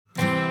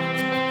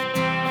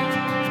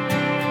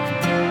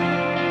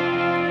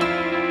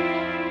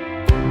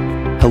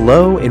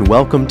Hello and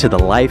welcome to the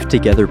Life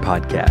Together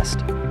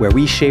podcast, where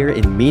we share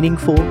in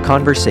meaningful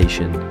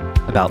conversation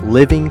about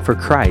living for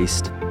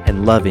Christ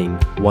and loving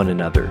one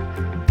another.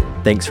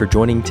 Thanks for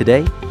joining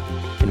today,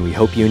 and we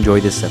hope you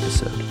enjoy this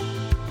episode.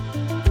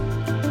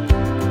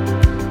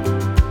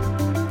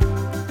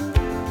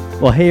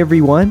 Well, hey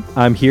everyone,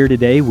 I'm here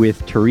today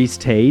with Teurice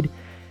Tade.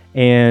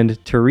 And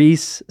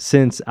Teurice,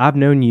 since I've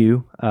known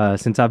you,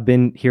 since I've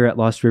been here at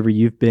Lost River,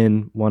 you've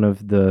been one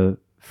of the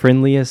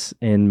friendliest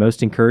and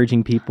most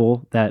encouraging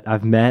people that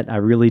I've met. I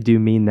really do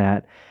mean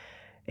that.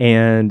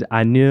 And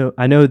I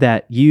know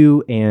that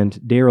you and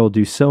Daryl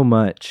do so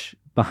much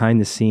behind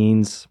the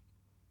scenes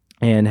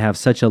and have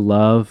such a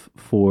love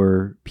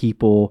for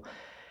people.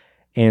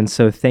 And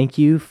so thank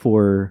you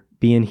for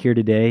being here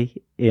today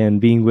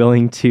and being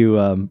willing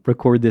to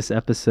record this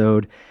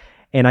episode.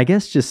 And I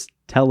guess just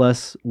tell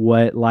us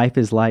what life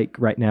is like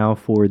right now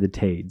for the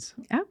Tades.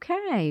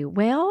 Okay.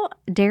 Well,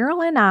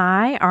 Daryl and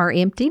I are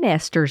empty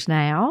nesters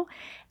now,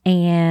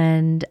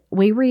 and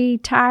we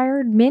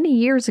retired many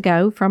years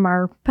ago from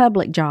our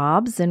public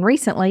jobs. And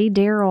recently,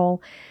 Daryl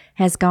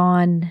has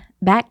gone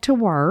back to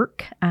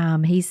work.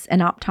 He's an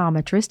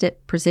optometrist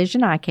at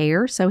Precision Eye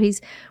Care, so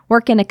he's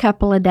working a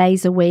couple of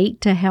days a week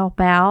to help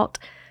out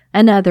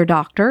another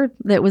doctor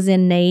that was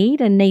in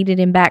need and needed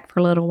him back for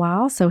a little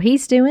while. So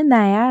he's doing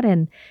that,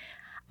 and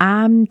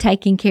I'm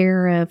taking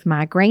care of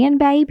my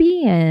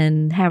grandbaby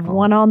and have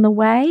one on the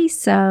way.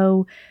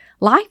 So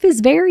life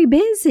is very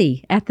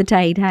busy at the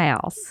Tade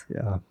house.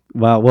 Yeah.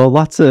 Wow. Well,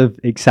 lots of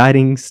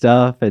exciting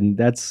stuff, and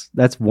that's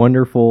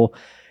wonderful.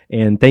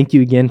 And thank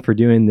you again for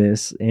doing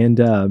this. And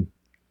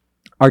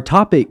our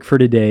topic for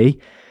today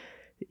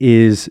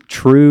is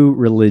true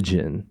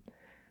religion.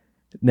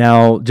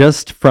 Now,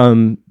 just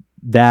from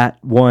that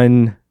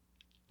one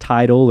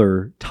title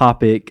or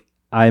topic,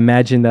 I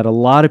imagine that a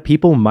lot of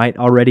people might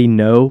already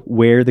know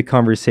where the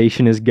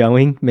conversation is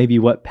going, maybe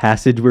what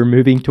passage we're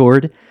moving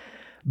toward.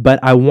 But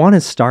I want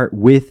to start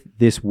with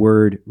this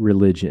word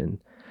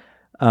religion.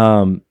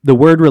 The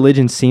word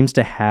religion seems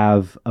to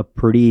have a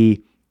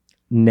pretty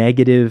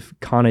negative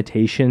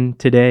connotation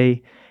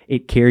today.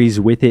 It carries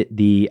with it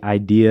the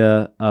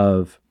idea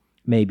of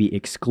maybe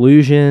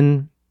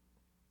exclusion,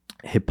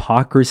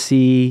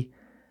 hypocrisy,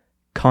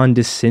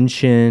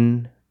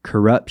 condescension,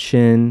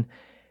 corruption,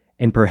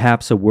 and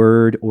perhaps a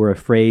word or a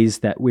phrase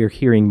that we're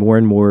hearing more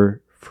and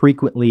more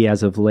frequently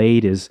as of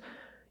late is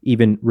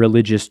even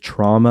religious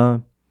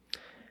trauma.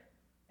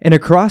 And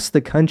across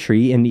the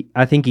country, and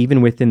I think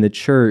even within the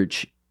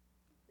church,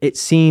 it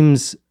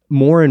seems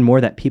more and more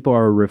that people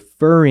are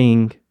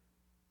referring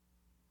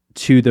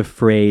to the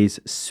phrase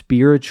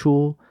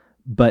spiritual,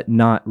 but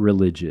not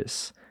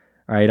religious.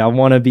 All right, I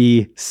want to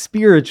be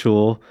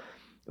spiritual,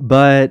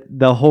 but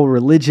the whole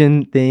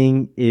religion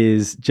thing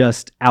is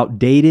just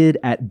outdated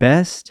at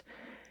best,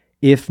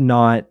 if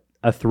not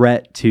a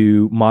threat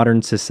to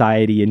modern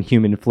society and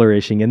human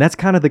flourishing. And that's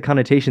kind of the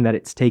connotation that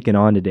it's taken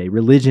on today.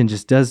 Religion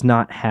just does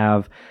not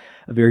have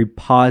a very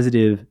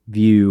positive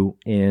view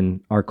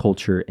in our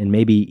culture and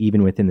maybe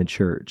even within the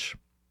church.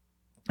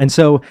 And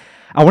so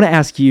I want to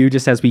ask you,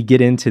 just as we get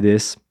into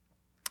this,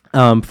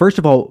 first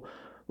of all,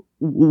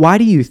 why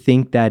do you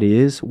think that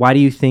is? Why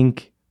do you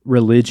think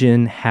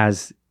religion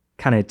has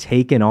kind of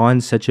taken on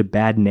such a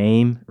bad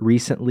name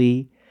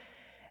recently?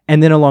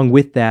 And then along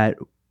with that,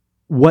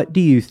 what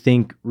do you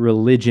think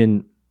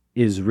religion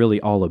is really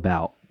all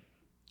about?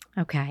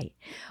 Okay.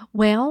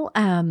 Well,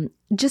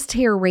 just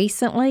here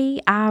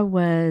recently, I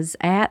was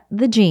at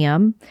the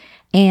gym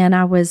and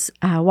I was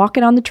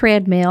walking on the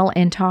treadmill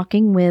and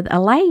talking with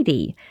a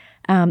lady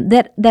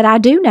that I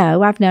do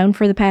know. I've known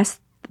for the past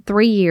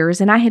 3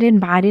 years, and I had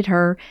invited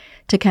her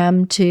to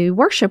come to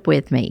worship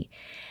with me.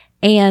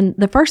 And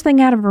the first thing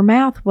out of her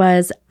mouth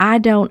was, "I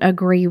don't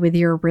agree with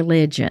your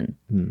religion."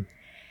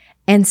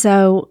 And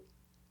so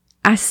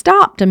I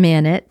stopped a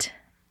minute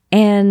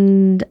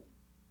and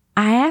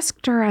I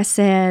asked her, I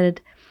said,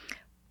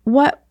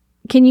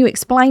 can you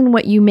explain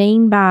what you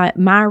mean by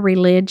my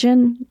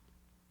religion?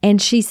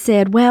 And she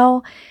said,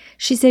 I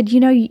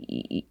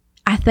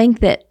think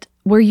that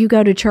where you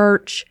go to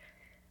church,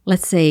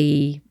 let's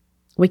see,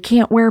 we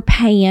can't wear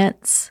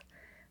pants.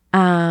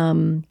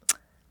 We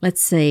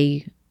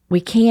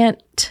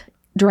can't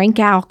drink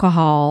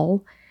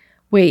alcohol.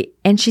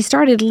 And she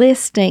started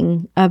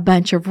listing a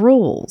bunch of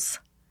rules.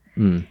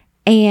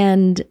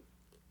 And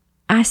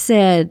I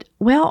said,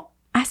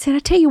 I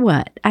tell you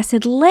what, I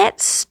said,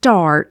 let's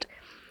start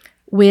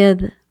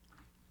with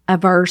a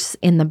verse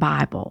in the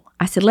Bible.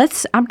 I said,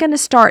 I'm going to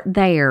start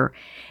there,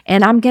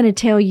 and I'm going to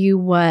tell you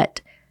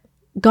what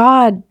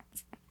God's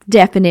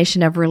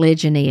definition of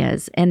religion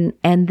is. And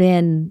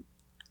then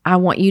I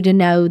want you to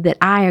know that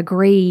I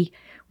agree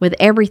with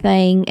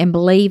everything and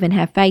believe and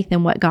have faith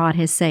in what God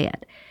has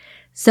said.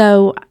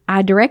 So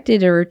I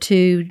directed her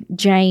to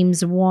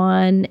James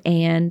 1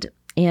 and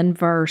in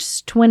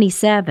verse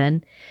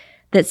 27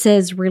 that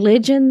says,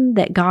 "Religion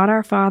that God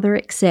our Father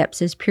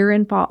accepts as pure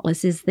and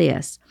faultless is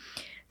this,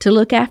 to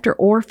look after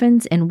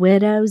orphans and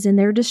widows in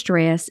their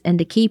distress and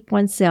to keep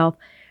oneself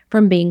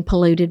from being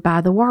polluted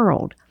by the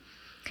world."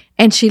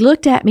 And she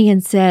looked at me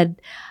and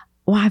said,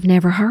 well, I've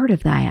never heard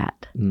of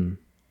that.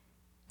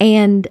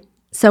 And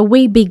so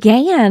we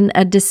began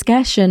a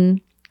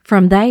discussion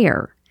from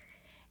there.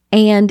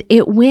 And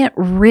it went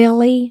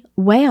really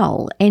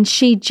well. And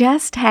she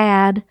just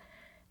had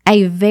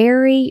a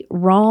very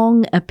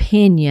wrong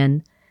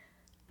opinion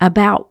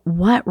about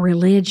what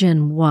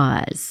religion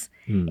was.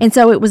 And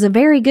so it was a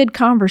very good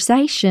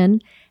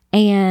conversation,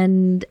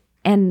 and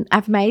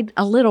I've made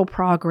a little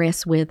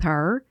progress with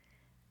her.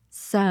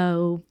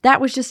 So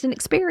that was just an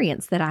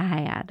experience that I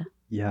had.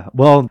 Yeah.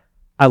 Well,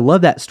 I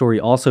love that story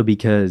also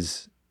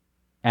because,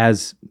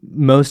 as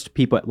most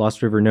people at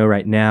Lost River know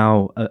right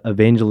now,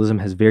 evangelism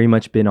has very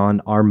much been on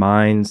our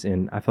minds,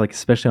 and I feel like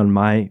especially on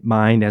my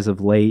mind as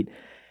of late.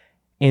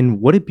 And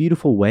what a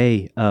beautiful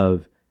way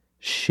of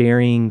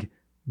sharing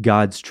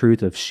God's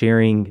truth, of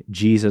sharing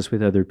Jesus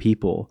with other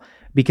people.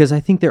 Because I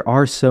think there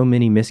are so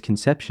many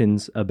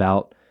misconceptions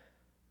about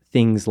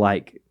things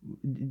like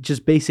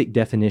just basic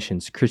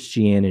definitions: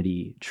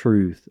 Christianity,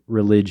 truth,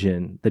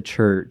 religion, the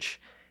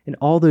church, and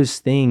all those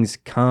things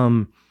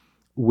come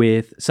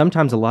with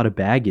sometimes a lot of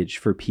baggage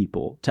for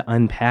people to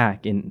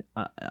unpack and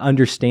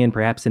understand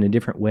perhaps in a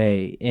different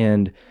way.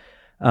 And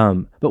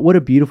but what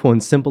a beautiful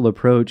and simple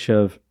approach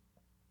of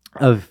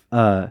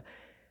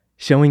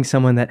showing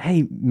someone that,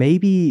 hey,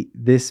 maybe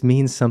this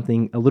means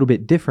something a little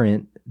bit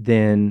different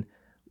than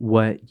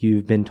what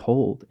you've been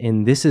told.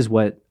 And this is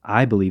what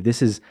I believe.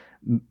 This is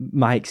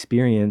my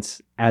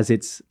experience as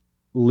it's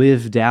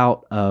lived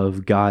out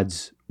of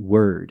God's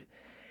word.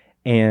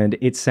 And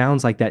it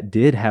sounds like that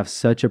did have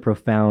such a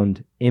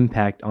profound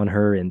impact on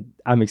her. And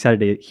I'm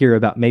excited to hear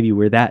about maybe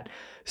where that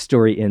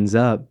story ends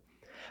up.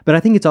 But I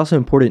think it's also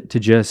important to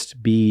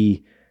just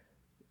be,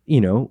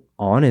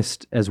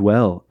 honest as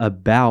well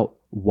about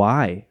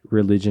why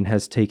religion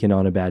has taken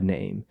on a bad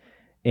name.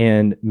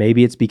 And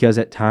maybe it's because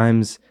at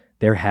times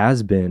there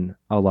has been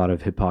a lot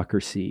of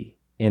hypocrisy.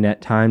 And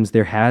at times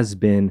there has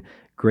been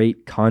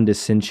great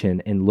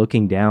condescension and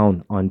looking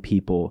down on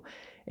people.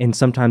 And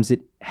sometimes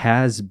it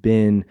has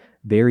been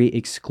very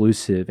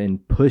exclusive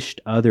and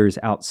pushed others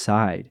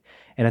outside.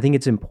 And I think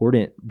it's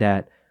important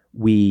that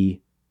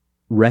we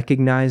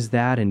recognize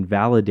that and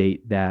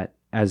validate that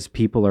as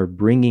people are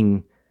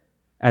bringing,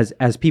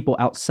 as people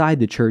outside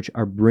the church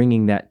are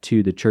bringing that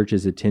to the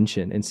church's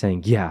attention and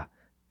saying, yeah,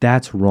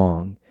 that's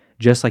wrong.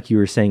 Just like you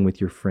were saying with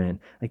your friend,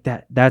 like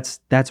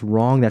that's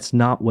wrong. That's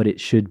not what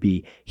it should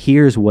be.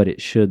 Here's what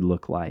it should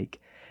look like.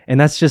 And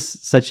that's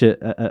just such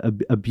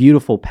a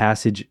beautiful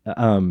passage.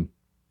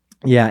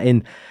 Yeah.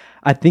 And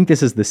I think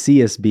this is the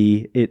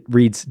CSB. It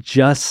reads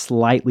just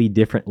slightly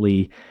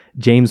differently.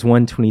 James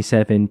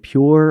 1:27,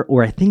 pure,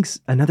 or I think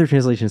another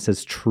translation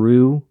says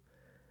true,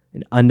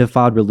 an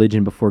undefiled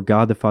religion before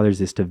God the Father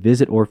is to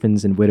visit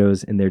orphans and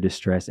widows in their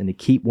distress and to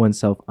keep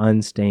oneself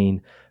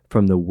unstained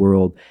from the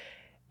world.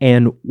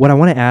 And what I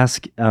want to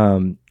ask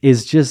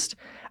is just,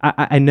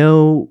 I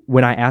know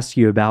when I asked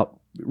you about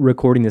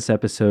recording this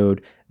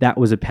episode, that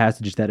was a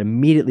passage that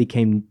immediately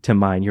came to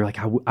mind. You're like,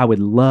 I would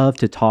love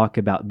to talk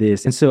about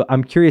this. And so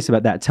I'm curious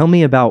about that. Tell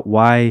me about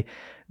why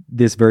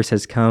this verse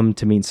has come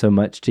to mean so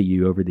much to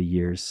you over the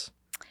years.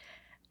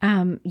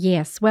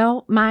 Yes.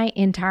 Well, my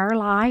entire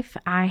life,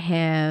 I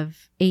have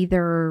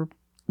either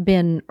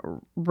been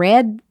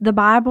read the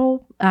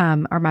Bible,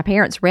 or my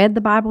parents read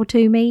the Bible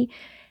to me.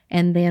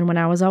 And then when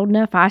I was old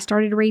enough, I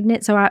started reading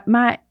it. So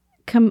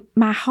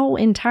my whole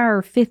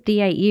entire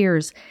 58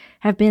 years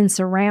have been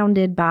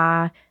surrounded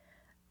by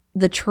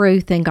the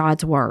truth in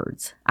God's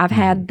words. I've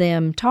had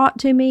them taught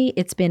to me.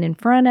 It's been in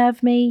front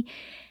of me.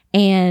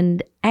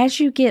 And as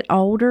you get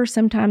older,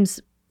 sometimes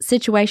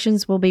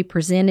situations will be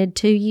presented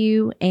to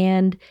you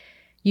and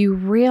you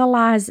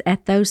realize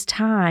at those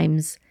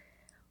times,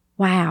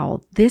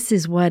 wow, this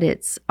is what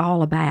it's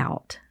all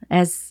about.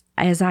 As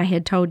I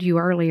had told you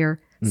earlier,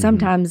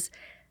 sometimes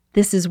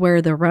this is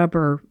where the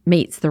rubber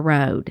meets the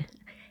road.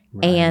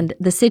 Right. And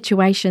the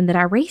situation that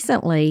I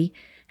recently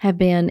have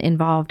been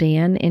involved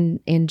in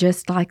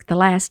just like the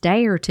last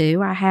day or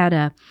two, I had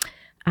a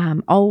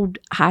old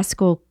high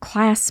school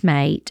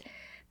classmate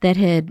that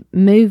had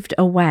moved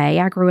away.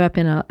 I grew up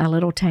in a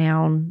little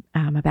town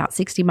about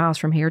 60 miles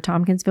from here,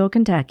 Tompkinsville,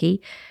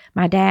 Kentucky.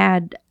 My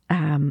dad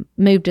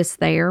moved us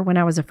there when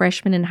I was a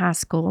freshman in high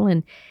school,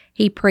 and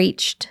he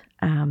preached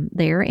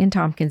there in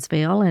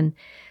Tompkinsville. And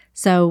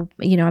so,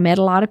 I met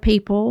a lot of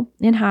people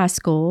in high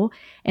school,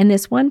 and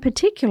this one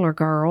particular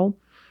girl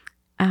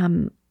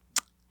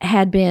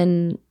had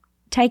been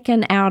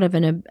taken out of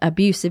an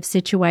abusive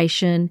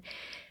situation.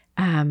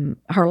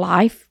 Her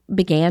life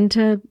began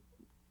to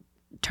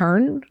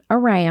turn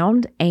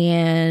around,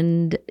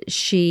 and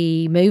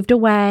she moved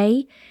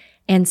away.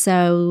 And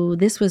so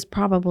this was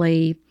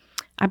probably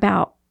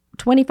about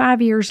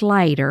 25 years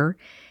later.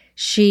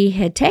 She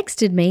had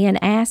texted me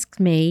and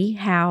asked me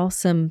how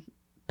some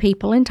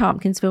people in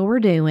Tompkinsville were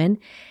doing,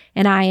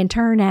 and I in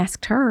turn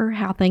asked her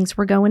how things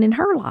were going in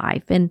her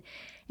life. And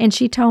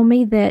she told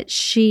me that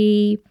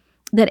she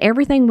that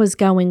everything was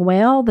going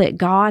well, that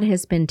God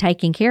has been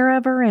taking care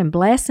of her and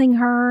blessing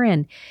her,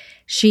 and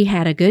she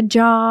had a good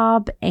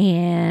job.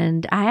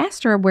 And I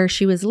asked her where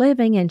she was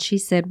living, and she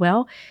said,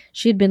 well,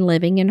 she had been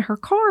living in her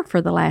car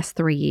for the last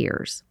 3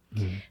 years.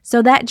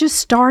 So that just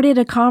started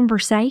a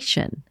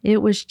conversation.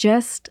 It was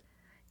just,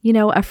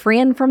 a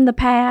friend from the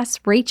past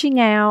reaching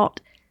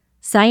out,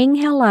 saying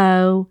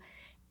hello,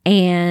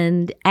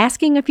 and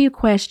asking a few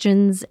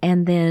questions.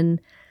 And then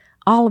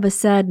all of a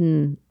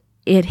sudden,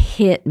 it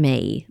hit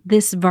me.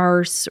 This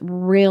verse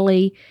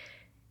really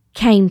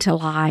came to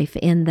life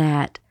in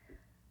that,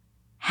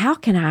 how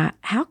could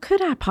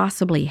I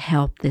possibly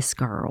help this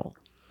girl?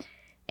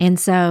 And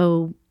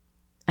so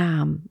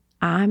I'm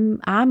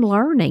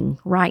learning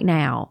right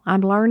now.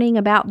 I'm learning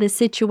about this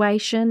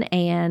situation,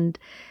 and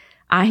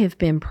I have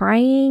been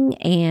praying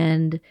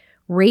and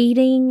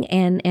reading,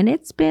 and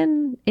it's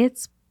been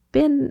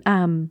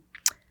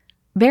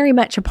very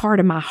much a part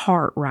of my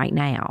heart right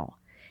now.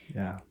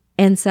 Yeah.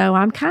 And so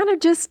I'm kind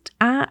of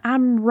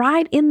I'm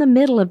right in the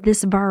middle of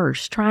this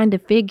verse, trying to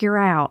figure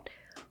out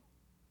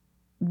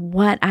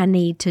what I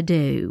need to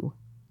do.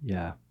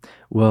 Yeah.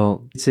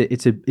 Well,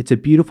 it's a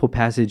beautiful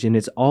passage, and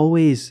it's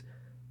always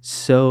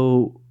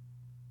so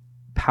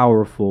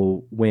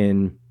powerful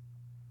when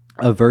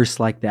a verse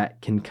like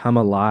that can come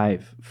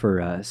alive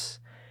for us,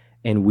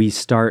 and we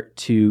start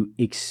to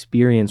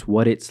experience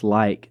what it's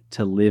like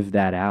to live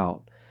that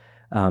out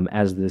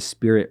as the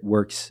Spirit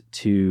works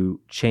to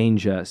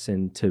change us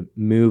and to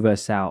move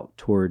us out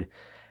toward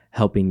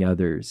helping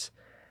others.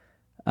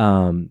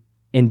 And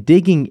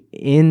digging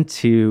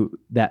into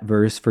that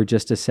verse for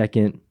just a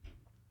second,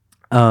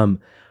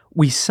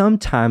 we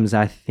sometimes,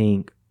 I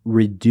think,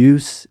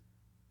 reduce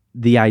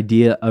the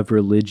idea of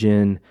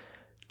religion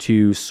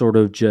to sort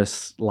of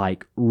just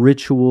like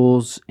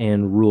rituals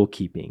and rule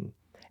keeping.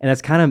 And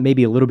that's kind of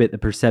maybe a little bit the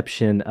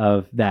perception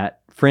of that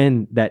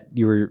friend that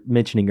you were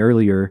mentioning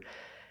earlier.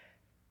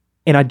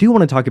 And I do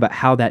want to talk about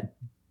how that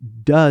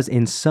does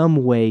in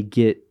some way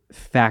get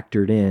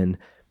factored in.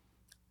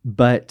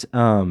 But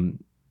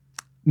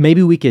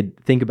maybe we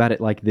could think about it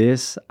like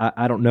this.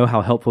 I don't know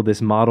how helpful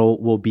this model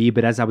will be,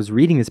 but as I was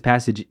reading this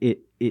passage,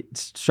 it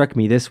struck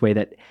me this way,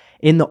 that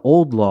in the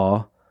old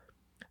law,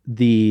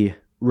 the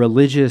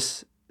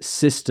religious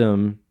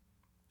system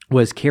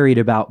was carried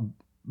about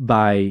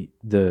by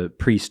the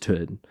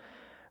priesthood,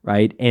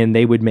 right? And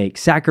they would make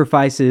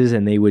sacrifices,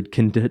 and they would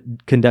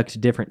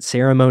conduct different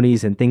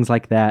ceremonies and things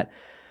like that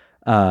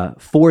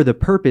for the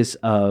purpose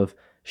of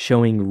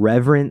showing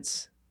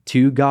reverence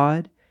to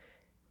God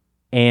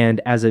and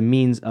as a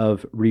means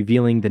of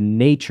revealing the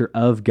nature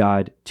of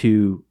God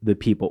to the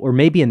people. Or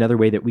maybe another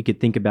way that we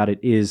could think about it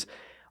is,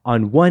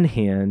 on one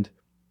hand,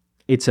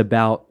 it's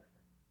about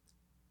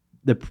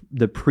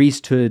the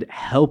priesthood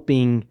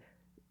helping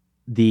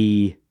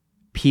the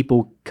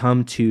people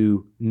come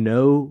to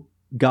know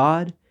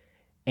God,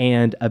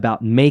 and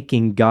about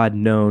making God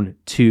known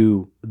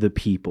to the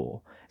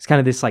people. It's kind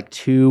of this like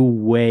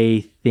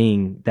two-way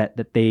thing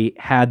that they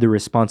had the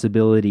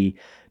responsibility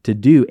to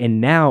do.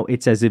 And now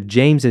it's as if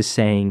James is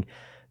saying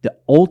the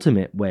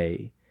ultimate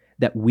way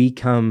that we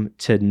come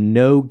to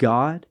know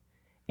God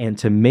and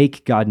to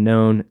make God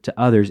known to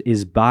others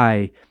is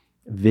by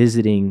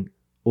visiting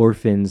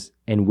orphans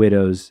and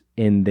widows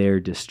in their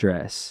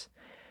distress.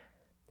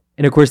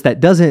 And of course, that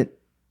doesn't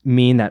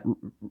mean that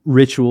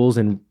rituals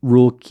and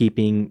rule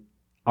keeping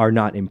are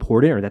not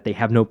important or that they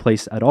have no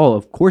place at all.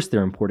 Of course,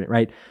 they're important,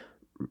 right?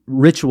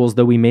 Rituals,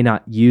 though we may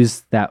not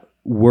use that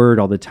word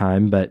all the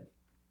time, but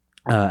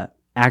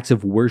acts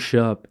of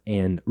worship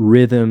and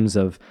rhythms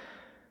of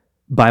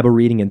Bible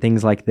reading and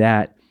things like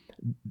that,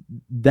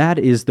 that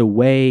is the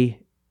way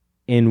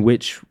in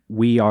which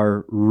we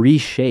are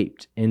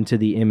reshaped into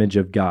the image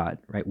of God,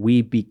 right?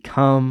 We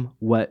become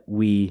what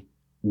we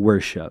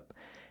worship.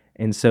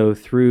 And so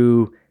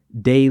through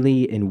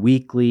daily and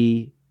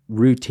weekly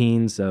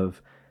routines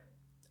of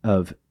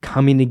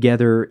coming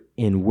together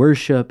in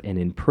worship and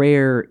in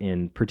prayer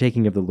and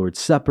partaking of the Lord's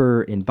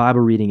Supper and Bible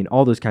reading and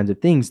all those kinds of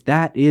things,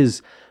 that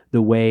is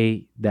the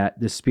way that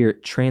the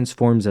Spirit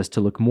transforms us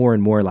to look more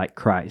and more like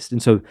Christ.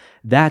 And so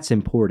that's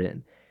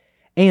important.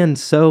 And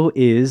so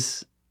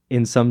is,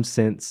 in some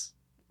sense,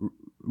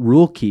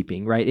 rule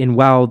keeping, right? And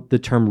while the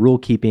term rule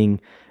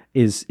keeping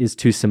is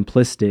too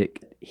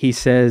simplistic, he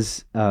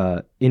says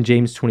in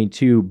James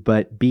 22,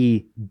 but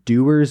be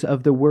doers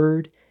of the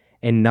word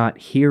and not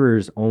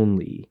hearers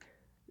only,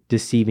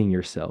 deceiving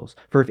yourselves.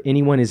 For if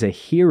anyone is a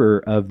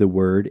hearer of the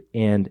word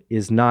and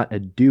is not a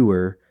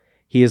doer,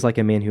 he is like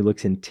a man who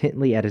looks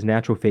intently at his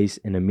natural face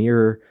in a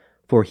mirror,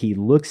 for he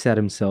looks at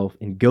himself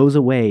and goes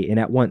away and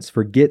at once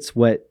forgets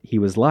what he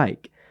was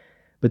like.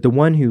 But the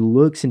one who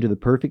looks into the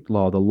perfect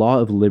law, the law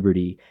of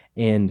liberty,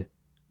 and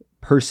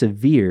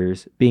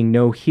perseveres, being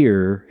no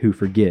hearer who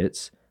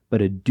forgets,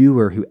 but a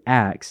doer who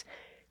acts,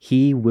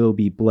 he will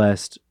be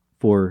blessed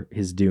for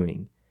his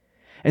doing.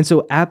 And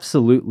so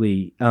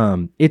absolutely,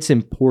 it's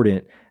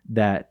important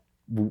that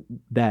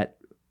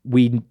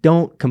we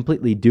don't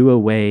completely do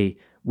away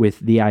with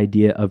the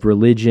idea of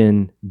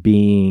religion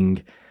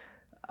being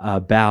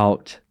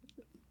about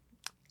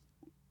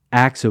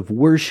acts of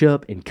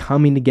worship and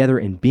coming together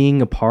and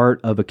being a part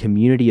of a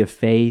community of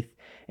faith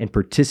and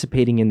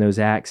participating in those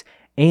acts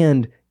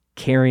and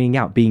carrying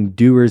out, being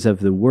doers of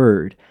the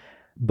word.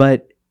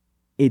 But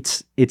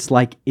it's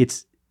like,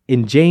 it's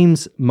in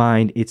James'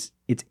 mind, it's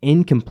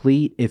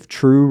incomplete if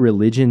true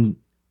religion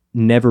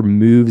never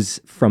moves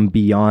from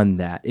beyond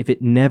that, if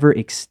it never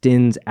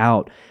extends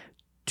out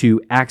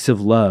to acts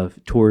of love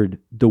toward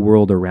the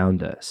world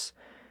around us.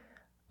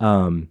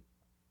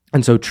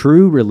 And so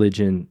true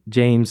religion,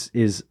 James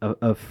is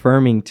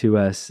affirming to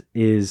us,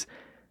 is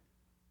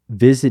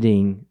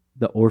visiting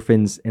the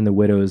orphans and the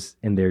widows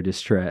in their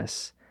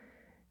distress.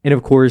 And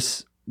of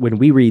course, when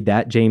we read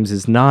that, James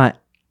is not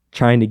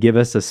trying to give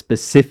us a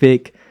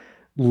specific,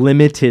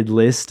 limited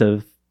list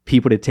of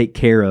people to take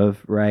care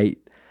of, right?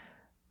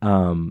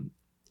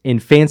 In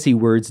fancy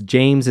words,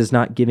 James is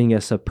not giving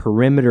us a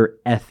perimeter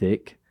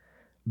ethic,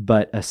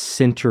 but a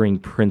centering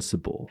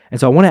principle. And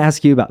so I want to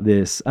ask you about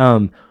this.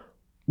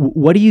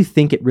 What do you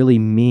think it really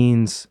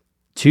means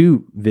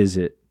to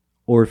visit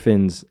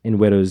orphans and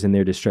widows in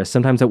their distress?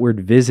 Sometimes that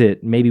word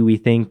visit, maybe we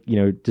think,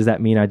 does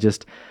that mean I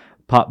just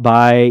pop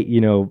by,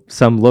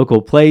 some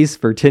local place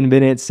for 10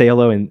 minutes, say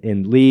hello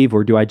and leave?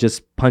 Or do I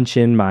just punch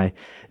in my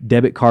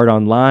debit card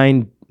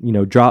online,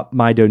 drop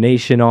my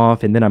donation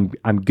off, and then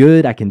I'm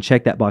good? I can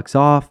check that box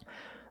off.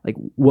 Like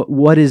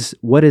what does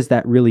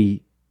that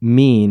really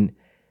mean?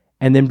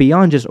 And then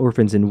beyond just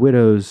orphans and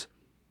widows,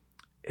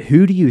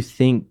 who do you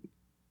think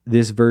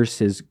this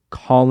verse is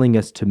calling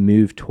us to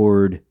move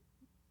toward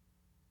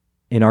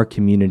in our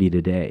community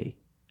today?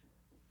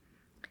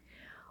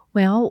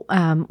 Well,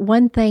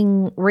 one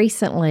thing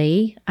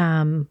recently,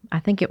 I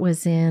think it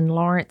was in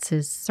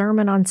Lawrence's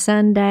sermon on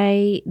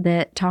Sunday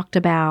that talked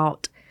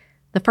about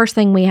the first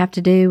thing we have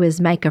to do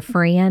is make a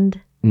friend.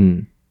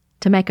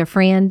 To make a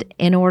friend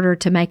in order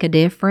to make a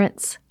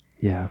difference.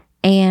 Yeah.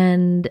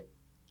 And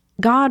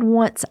God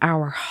wants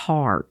our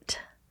heart.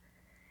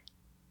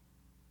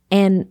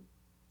 And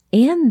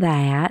in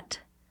that,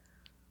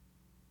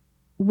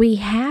 we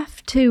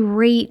have to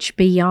reach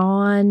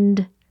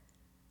beyond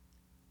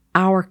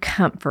our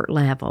comfort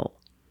level.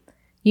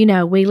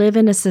 We live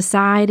in a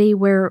society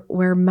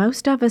where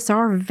most of us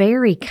are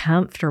very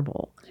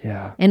comfortable.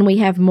 Yeah. And we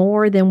have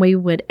more than we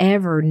would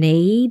ever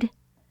need.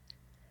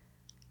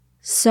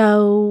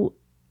 So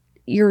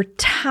your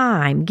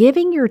time,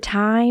 giving your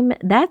time,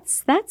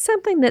 that's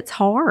something that's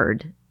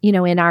hard,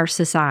 in our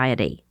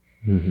society.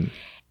 Mm-hmm.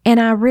 And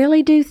I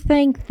really do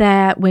think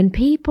that when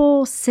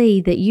people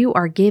see that you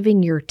are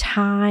giving your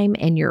time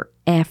and your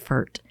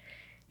effort,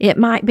 it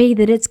might be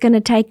that it's going to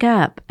take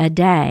up a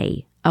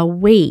day, a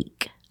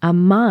week, a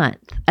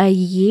month, a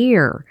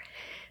year.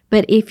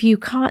 But if you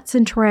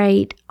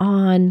concentrate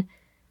on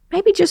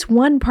maybe just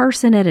one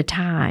person at a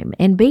time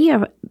and be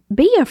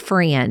a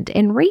friend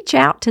and reach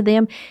out to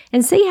them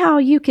and see how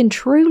you can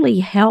truly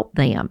help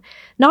them,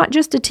 not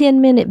just a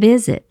 10-minute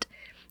visit.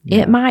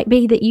 Yeah. It might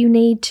be that you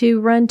need to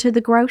run to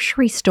the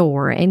grocery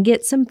store and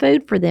get some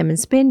food for them and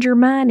spend your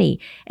money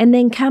and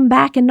then come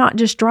back and not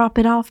just drop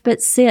it off, but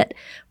sit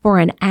for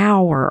an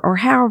hour or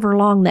however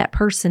long that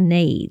person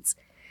needs.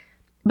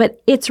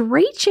 But it's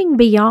reaching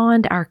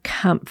beyond our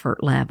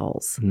comfort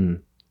levels.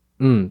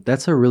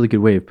 That's a really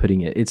good way of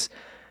putting it.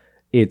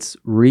 It's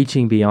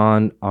reaching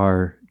beyond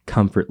our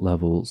comfort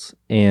levels.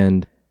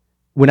 And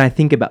when I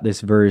think about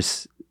this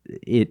verse,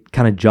 it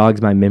kind of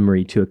jogs my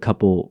memory to a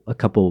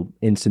couple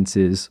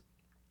instances.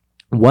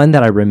 One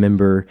that I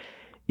remember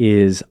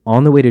is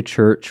on the way to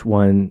church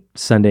one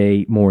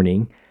Sunday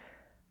morning.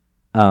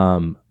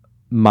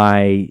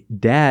 My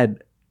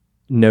dad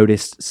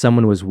noticed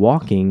someone was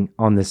walking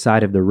on the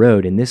side of the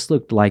road, and this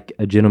looked like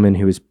a gentleman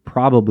who was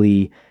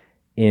probably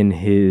in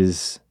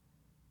his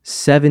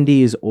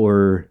 70s,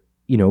 or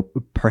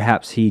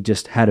perhaps he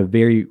just had a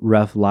very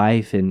rough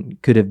life and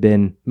could have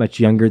been much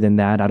younger than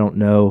that. I don't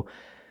know.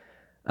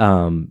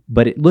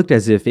 But it looked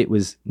as if it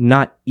was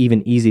not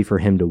even easy for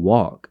him to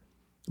walk.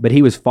 But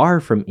he was far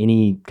from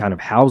any kind of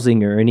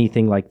housing or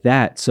anything like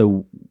that.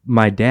 So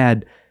my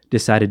dad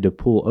decided to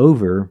pull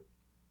over,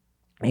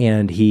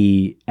 and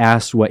he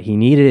asked what he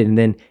needed, and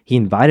then he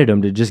invited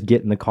him to just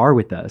get in the car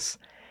with us.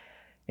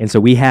 And so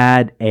we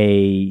had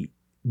a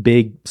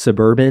big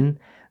Suburban.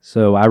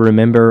 So I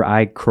remember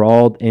I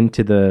crawled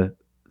into the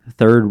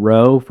third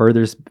row,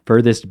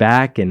 furthest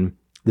back, and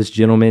this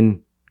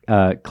gentleman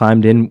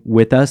climbed in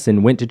with us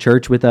and went to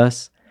church with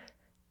us.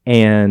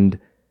 And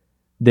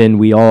then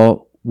we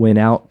all went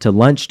out to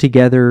lunch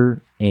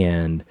together,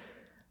 and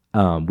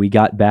we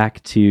got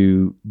back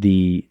to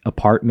the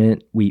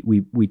apartment.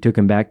 We took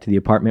him back to the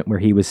apartment where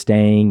he was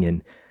staying,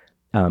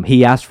 and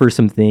he asked for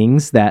some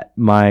things that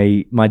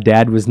my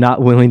dad was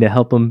not willing to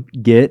help him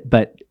get,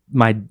 but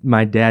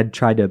my dad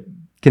tried to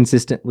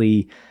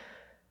consistently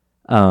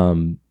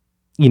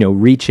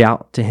reach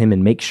out to him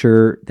and make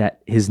sure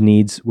that his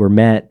needs were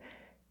met.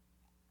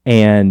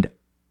 And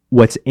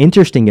what's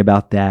interesting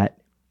about that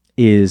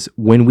is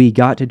when we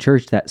got to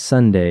church that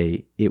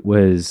Sunday, it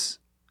was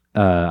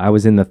I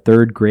was in the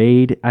third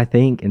grade, I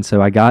think, and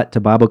so I got to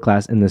Bible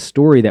class, and the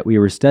story that we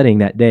were studying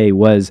that day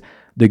was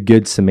the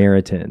Good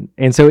Samaritan.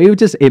 And so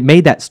it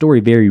made that story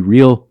very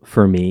real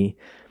for me.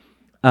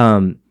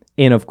 And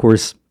of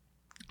course,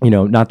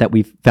 not that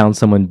we found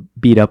someone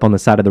beat up on the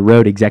side of the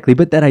road exactly,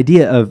 but that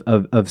idea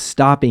of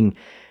stopping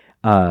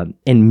and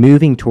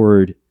moving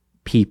toward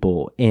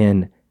people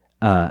and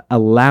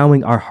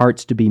allowing our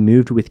hearts to be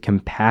moved with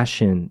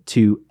compassion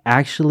to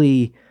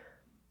actually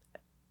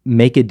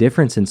make a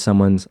difference in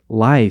someone's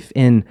life.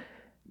 And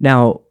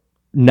now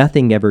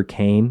nothing ever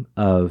came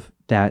of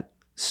that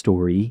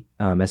story.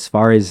 At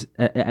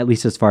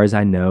least as far as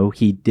I know,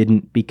 he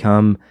didn't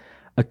become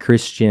a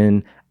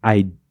Christian.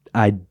 I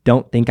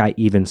don't think I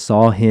even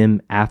saw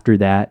him after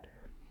that.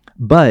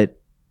 But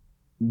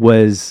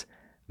was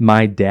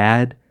my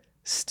dad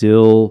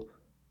still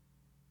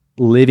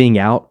living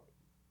out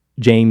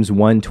James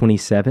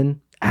 1:27?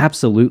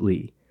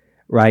 Absolutely.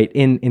 Right.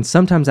 And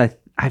sometimes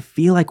I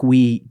feel like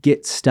we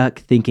get stuck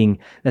thinking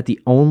that the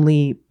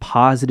only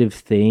positive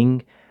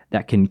thing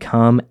that can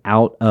come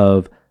out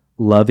of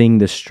loving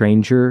the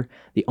stranger,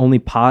 the only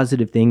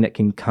positive thing that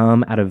can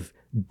come out of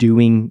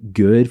doing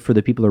good for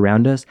the people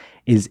around us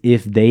is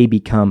if they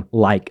become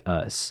like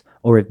us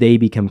or if they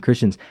become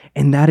Christians.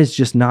 And that is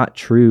just not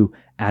true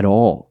at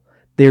all.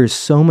 There's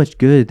so much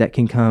good that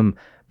can come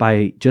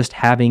by just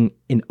having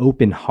an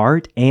open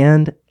heart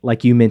and,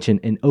 like you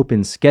mentioned, an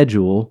open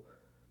schedule,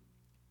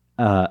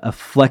 a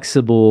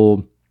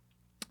flexible,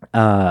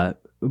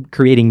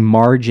 creating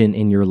margin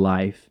in your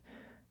life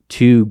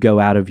to go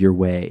out of your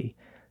way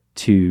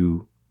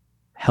to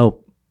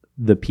help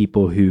the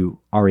people who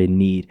are in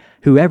need,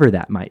 whoever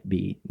that might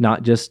be,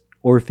 not just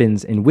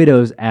orphans and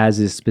widows, as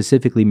is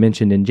specifically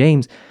mentioned in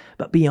James,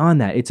 but beyond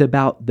that, it's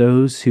about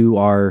those who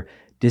are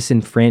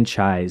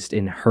disenfranchised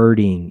and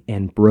hurting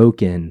and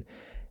broken.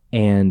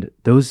 And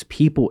those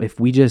people, if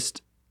we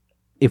just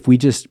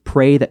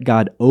pray that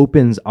God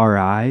opens our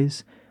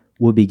eyes,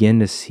 we'll begin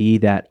to see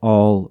that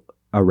all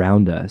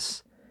around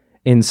us.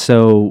 And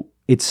so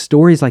it's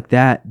stories like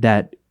that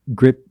that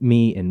grip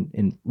me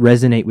and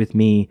resonate with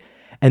me.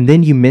 And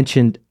then you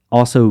mentioned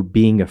also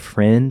being a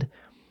friend.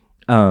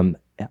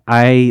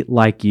 I,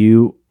 like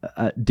you,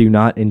 do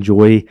not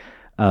enjoy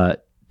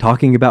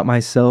talking about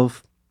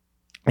myself.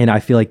 And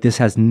I feel like this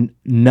has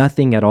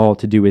nothing at all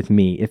to do with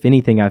me. If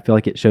anything, I feel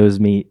like it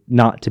shows me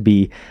not to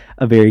be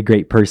a very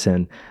great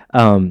person.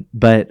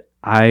 But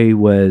I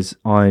was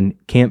on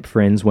Camp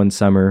Friends one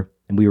summer,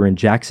 and we were in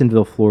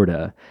Jacksonville,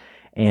 Florida.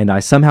 And I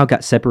somehow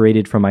got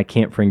separated from my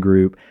camp friend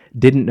group,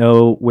 didn't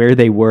know where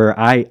they were.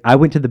 I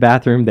went to the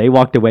bathroom, they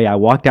walked away, I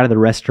walked out of the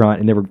restaurant,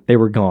 and they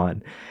were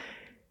gone.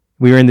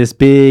 We were in this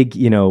big,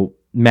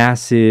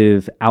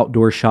 massive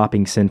outdoor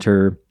shopping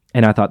center,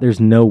 and I thought, there's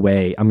no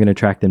way I'm going to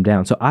track them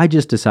down. So I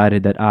just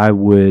decided that I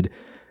would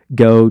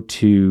go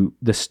to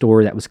the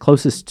store that was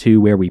closest to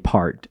where we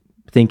parked,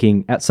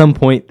 thinking at some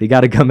point they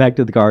got to come back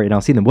to the car and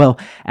I'll see them. Well,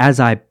 as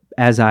I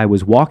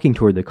was walking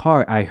toward the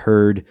car, I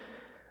heard,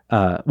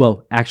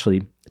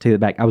 actually, take it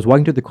back. I was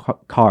walking to the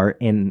car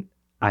and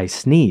I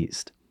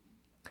sneezed.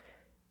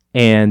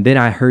 And then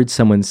I heard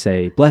someone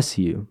say, "Bless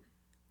you."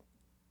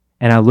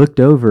 And I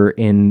looked over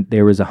and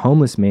there was a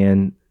homeless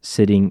man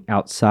sitting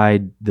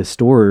outside the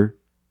store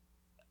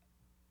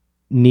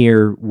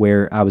near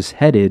where I was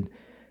headed.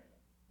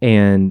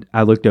 And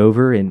I looked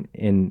over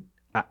and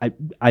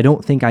I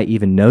don't think I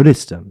even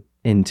noticed him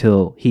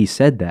until he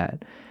said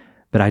that.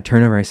 But I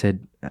turned over and I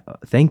said,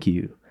 "Thank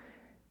you."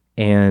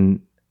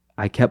 And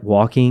I kept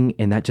walking,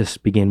 and that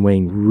just began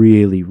weighing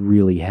really,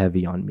 really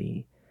heavy on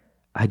me.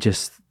 I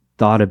just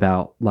thought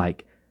about,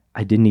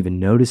 I didn't even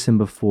notice him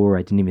before.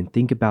 I didn't even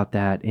think about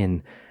that.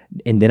 And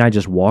then I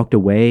just walked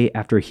away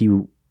after he,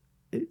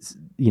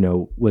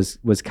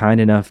 was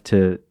kind enough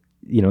to,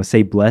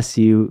 say, "Bless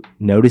you,"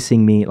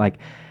 noticing me.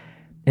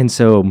 And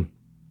so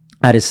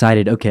I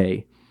decided,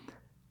 okay,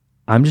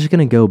 I'm just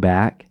going to go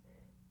back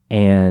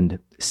and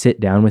sit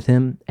down with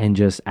him and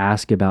just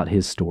ask about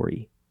his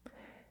story.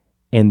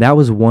 And that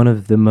was one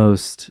of the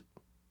most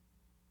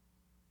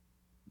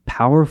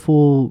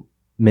powerful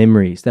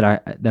memories that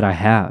I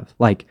have.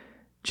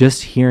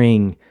 Just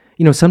hearing,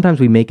 sometimes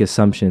we make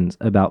assumptions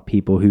about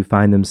people who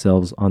find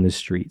themselves on the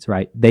streets,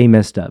 right? They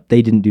messed up.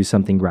 They didn't do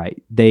something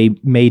right. They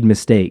made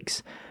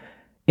mistakes.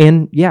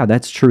 And yeah,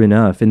 that's true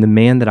enough. And the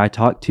man that I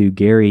talked to,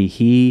 Gary,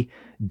 he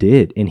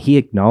did, and he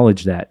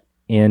acknowledged that.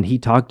 And he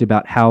talked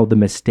about how the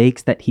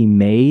mistakes that he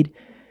made,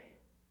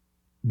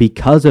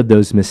 because of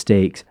those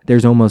mistakes,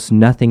 there's almost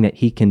nothing that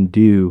he can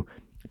do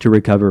to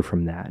recover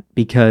from that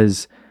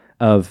because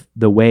of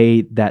the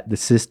way that the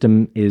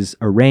system is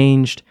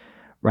arranged,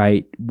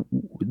 right?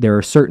 There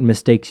are certain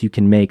mistakes you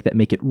can make that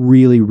make it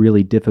really,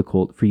 really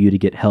difficult for you to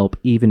get help,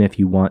 even if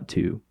you want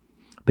to.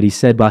 But he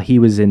said while he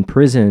was in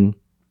prison,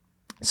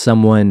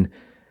 someone,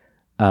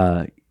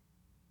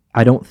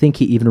 I don't think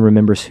he even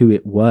remembers who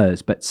it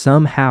was, but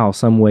somehow,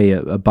 some way,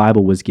 a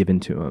Bible was given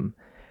to him.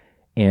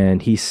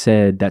 And he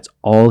said that's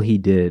all he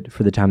did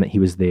for the time that he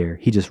was there.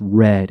 He just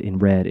read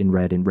and read and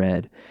read and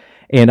read.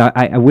 And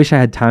I wish I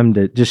had time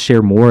to just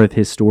share more of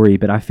his story,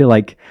 but I feel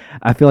like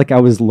I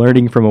was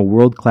learning from a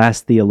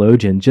world-class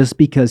theologian just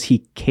because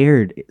he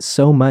cared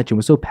so much and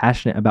was so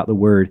passionate about the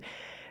word.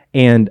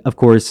 And of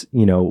course,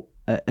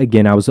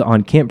 again, I was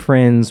on Camp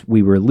Friends.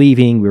 We were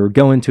leaving. We were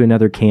going to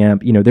another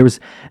camp. There was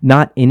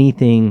not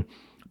anything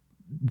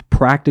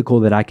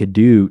practical that I could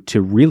do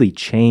to really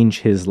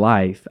change his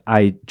life.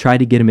 I tried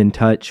to get him in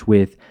touch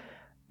with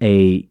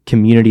a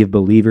community of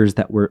believers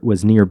that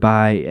was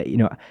nearby,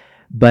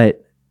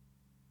 but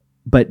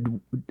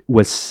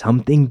was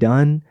something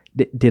done?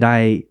 Did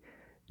I,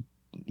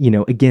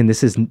 again,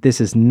 this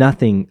is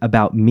nothing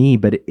about me,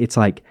 but it's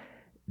like,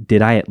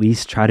 did I at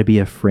least try to be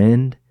a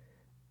friend?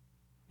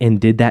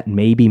 And did that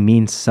maybe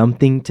mean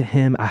something to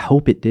him? I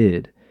hope it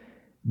did.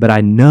 But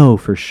I know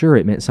for sure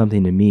it meant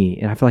something to me.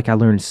 And I feel like I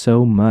learned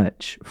so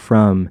much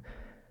from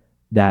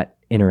that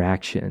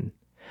interaction.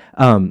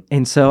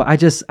 And so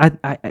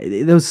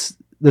those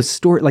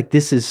stories, like,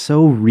 this is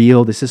so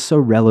real. This is so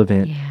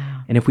relevant. Yeah.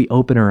 And if we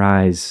open our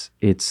eyes,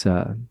 it's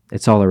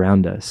all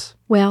around us.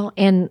 Well,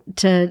 and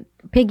to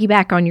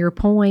piggyback on your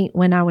point,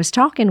 when I was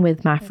talking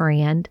with my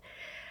friend,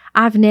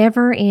 I've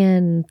never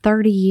in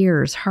 30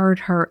 years heard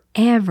her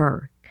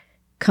ever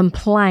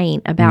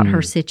complain about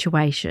her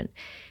situation.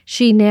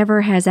 She never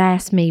has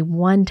asked me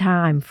one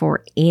time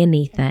for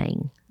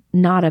anything,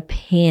 not a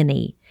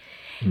penny.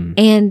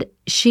 And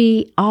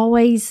she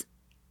always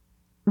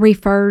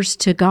refers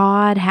to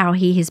God, how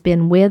he has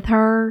been with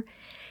her.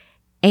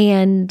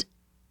 And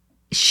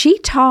she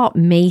taught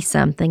me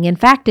something. In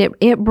fact,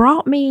 it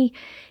brought me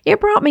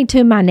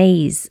to my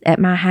knees at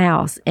my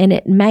house, and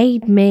it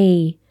made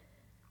me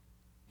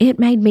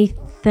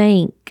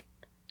think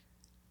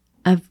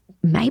of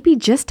maybe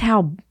just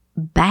how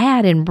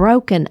bad and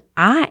broken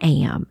I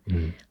am,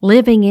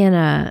 living in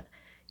a,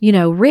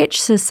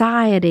 rich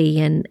society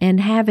and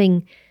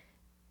having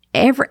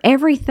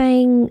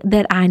everything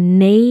that I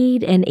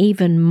need and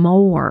even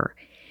more.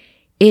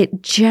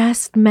 It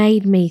just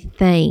made me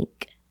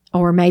think,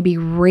 or maybe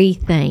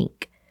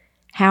rethink,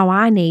 how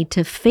I need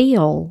to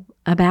feel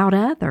about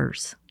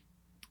others.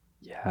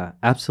 Yeah,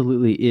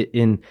 absolutely.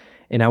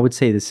 And I would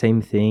say the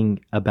same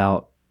thing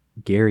about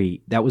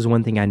Gary. That was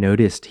one thing I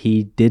noticed.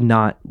 He did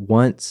not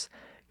once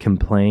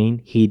complain.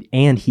 He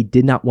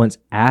did not once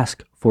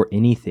ask for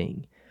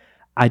anything.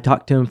 I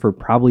talked to him for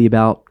probably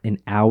about an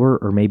hour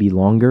or maybe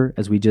longer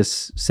as we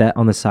just sat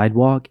on the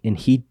sidewalk, and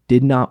he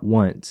did not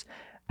once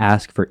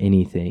ask for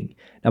anything.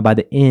 Now, by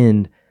the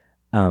end,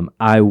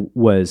 I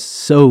was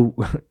so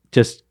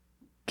just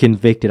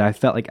convicted. I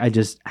felt like I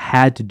just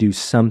had to do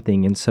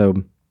something. And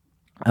so,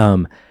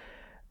 I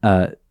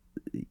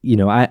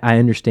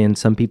understand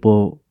some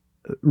people,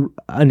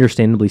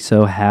 understandably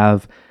so,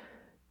 have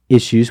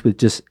issues with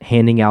just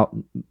handing out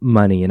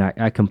money, and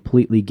I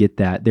completely get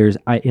that.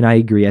 I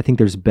agree. I think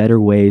there's better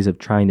ways of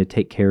trying to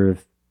take care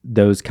of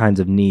those kinds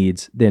of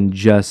needs than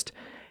just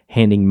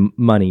handing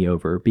money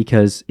over,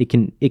 because it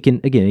can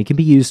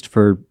be used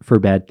for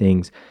bad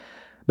things.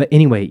 But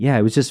anyway, yeah,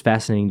 it was just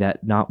fascinating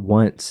that not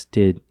once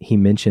did he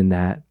mention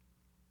that.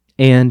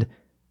 And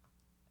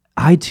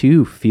I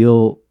too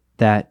feel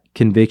that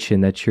conviction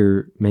that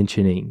you're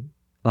mentioning.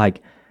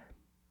 Like,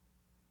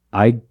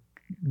 I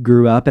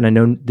grew up, and I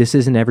know this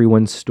isn't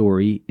everyone's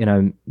story,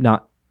 and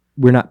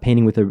we're not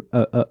painting with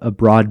a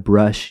broad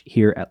brush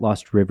here at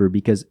Lost River,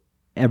 because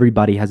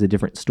everybody has a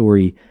different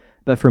story.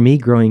 But for me,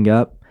 growing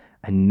up,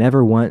 I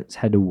never once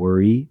had to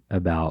worry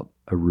about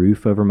a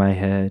roof over my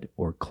head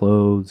or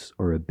clothes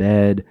or a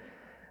bed.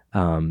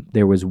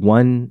 There was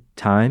one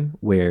time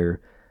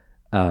where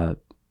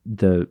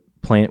the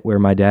plant where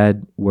my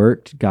dad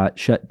worked got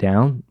shut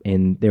down,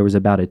 and there was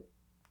about a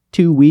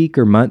 2-week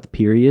or month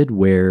period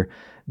where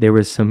there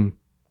was some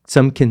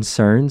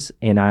concerns,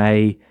 and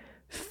I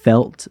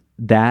felt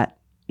that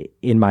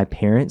in my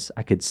parents.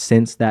 I could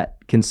sense that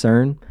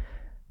concern.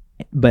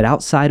 But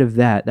outside of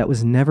that, that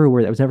was never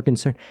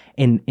concern.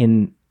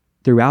 And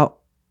throughout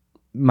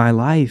my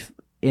life,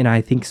 and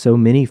I think so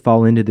many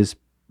fall into this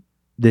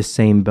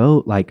same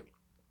boat, like,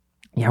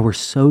 yeah, we're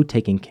so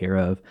taken care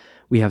of.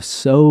 We have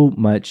so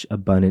much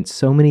abundance,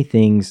 so many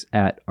things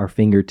at our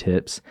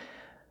fingertips,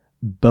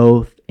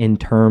 both in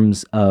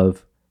terms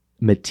of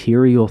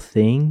material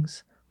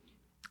things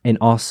and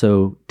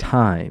also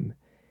time.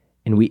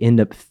 And we end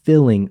up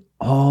filling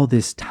all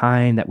this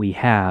time that we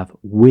have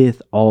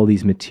with all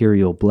these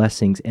material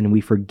blessings. And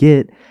we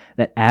forget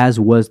that, as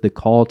was the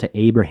call to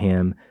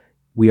Abraham,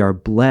 we are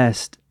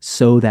blessed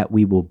so that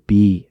we will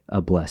be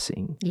a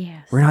blessing.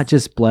 Yes. We're not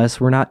just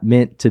blessed. We're not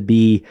meant to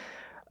be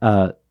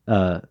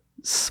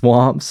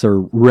swamps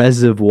or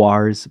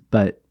reservoirs,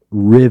 but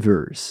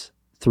rivers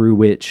through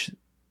which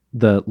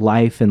the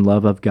life and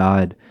love of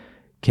God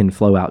can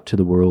flow out to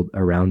the world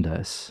around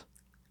us.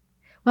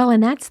 Well,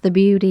 and that's the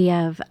beauty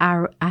of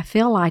I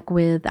feel like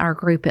with our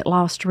group at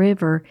Lost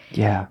River,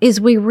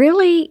 is we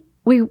really,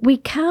 we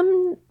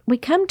come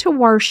to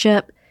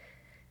worship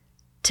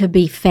to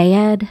be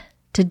fed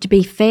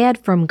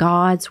from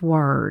God's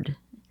word.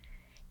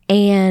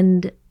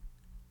 And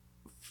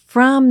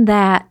from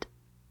that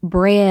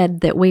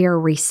bread that we are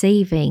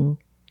receiving,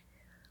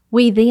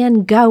 we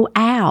then go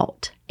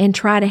out and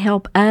try to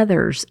help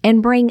others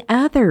and bring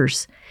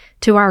others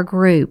to our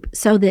group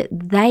so that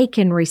they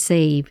can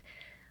receive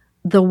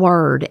the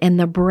word and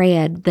the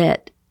bread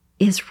that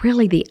is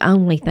really the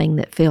only thing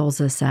that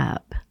fills us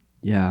up.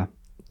 Yeah.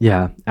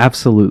 Yeah,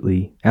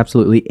 absolutely.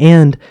 Absolutely.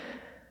 And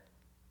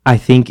I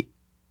think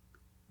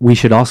we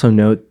should also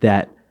note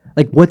that,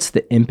 like, what's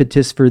the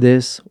impetus for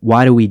this?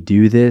 Why do we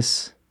do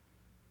this?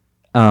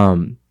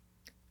 Well,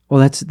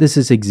 this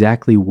is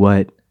exactly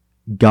what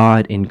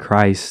God in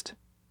Christ,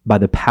 by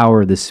the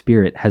power of the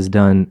Spirit, has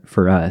done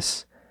for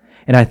us.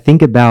 And I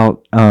think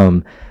about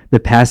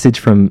the passage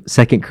from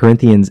 2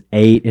 Corinthians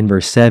 8 in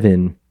verse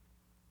 7,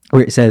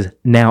 where it says,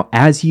 "Now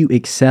as you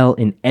excel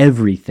in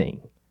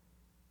everything,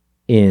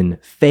 in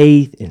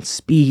faith, in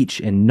speech,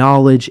 in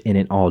knowledge, and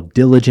in all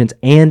diligence,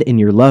 and in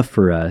your love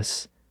for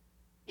us,"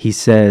 he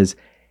says,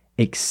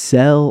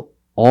 "excel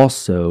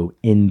also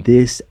in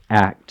this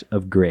act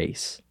of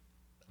grace."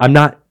 I'm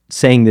not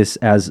saying this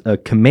as a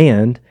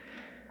command.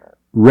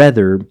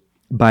 Rather,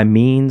 by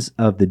means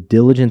of the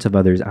diligence of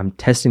others, I'm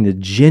testing the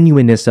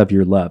genuineness of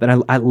your love.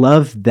 And I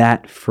love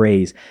that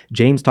phrase.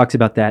 James talks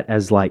about that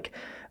as like,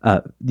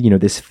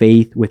 this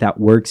faith without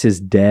works is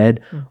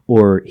dead.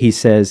 Or he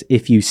says,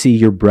 if you see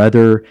your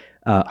brother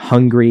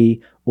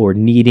hungry or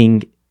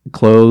needing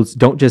clothes,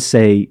 don't just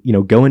say,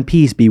 go in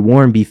peace, be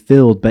warm, be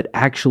filled, but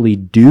actually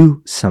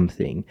do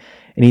something.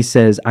 And he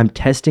says, I'm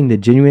testing the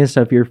genuineness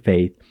of your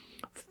faith,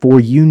 for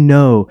you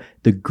know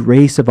the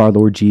grace of our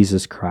Lord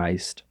Jesus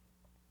Christ.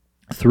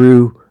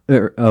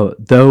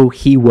 Though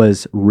he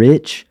was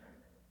rich,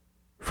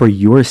 for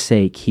your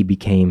sake he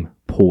became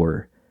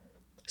poor,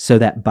 so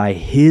that by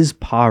his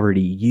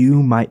poverty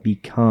you might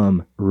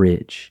become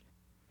rich.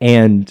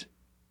 And,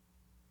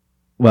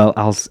 well,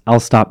 I'll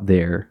stop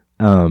there.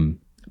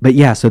 But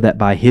yeah, so that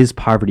by his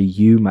poverty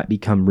you might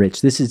become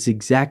rich. This is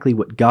exactly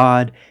what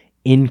God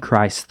in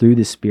Christ through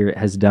the Spirit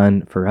has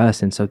done for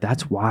us. And so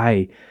that's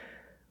why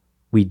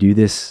we do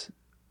this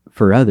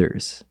for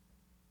others.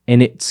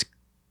 And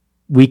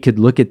we could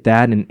look at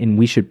that and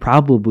we should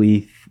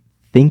probably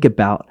think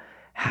about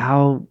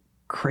how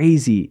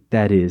crazy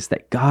that is,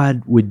 that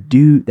God would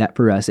do that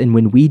for us. And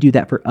when we do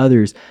that for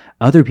others,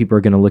 other people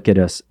are going to look at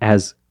us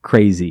as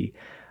crazy.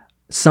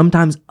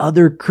 Sometimes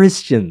other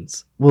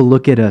Christians will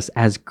look at us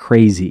as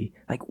crazy.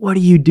 Like, what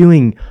are you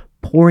doing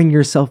pouring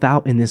yourself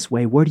out in this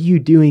way? What are you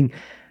doing?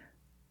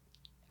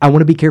 I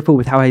want to be careful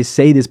with how I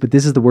say this, but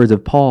this is the words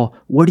of Paul.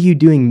 What are you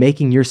doing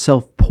making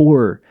yourself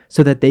poor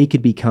so that they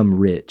could become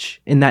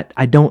rich? And that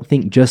I don't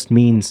think just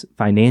means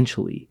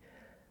financially,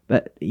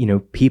 but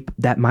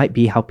that might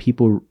be how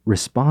people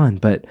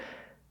respond. But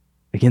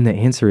again, the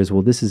answer is,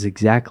 well, this is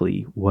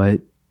exactly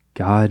what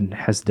God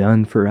has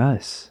done for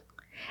us.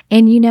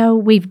 And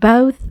we've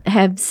both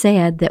have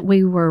said that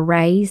we were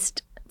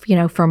raised,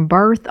 from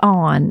birth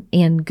on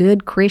in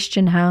good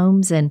Christian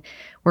homes and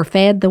were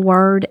fed the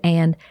word.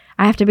 And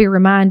I have to be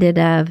reminded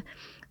of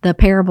the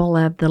parable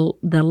of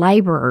the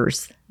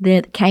laborers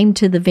that came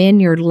to the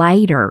vineyard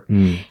later.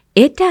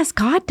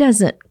 God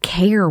doesn't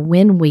care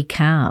when we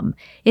come.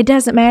 It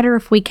doesn't matter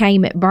if we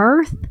came at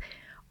birth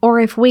or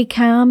if we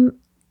come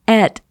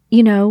at,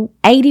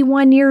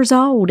 81 years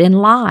old in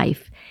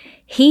life.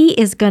 He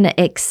is going to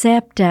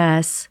accept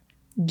us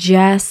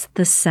just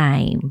the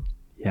same.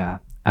 Yeah,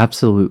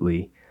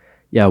 absolutely.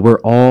 Yeah, we're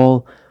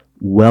all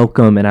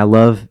welcome. And I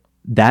love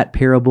that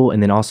parable,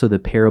 and then also the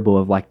parable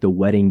of like the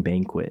wedding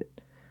banquet,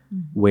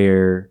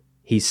 where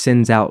he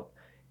sends out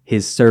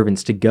his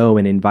servants to go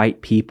and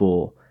invite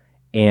people,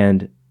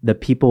 and the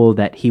people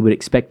that he would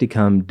expect to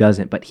come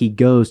doesn't, but he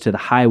goes to the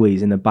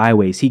highways and the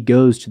byways. He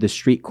goes to the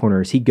street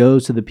corners. He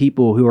goes to the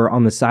people who are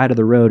on the side of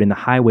the road and the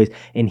highways,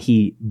 and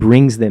he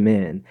brings them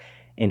in,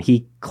 and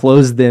he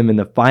clothes them in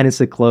the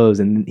finest of clothes,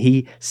 and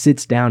he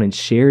sits down and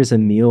shares a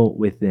meal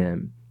with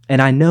them.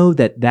 And I know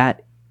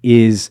that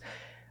is,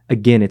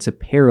 again, it's a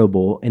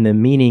parable, and the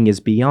meaning is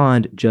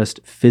beyond just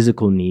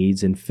physical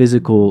needs and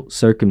physical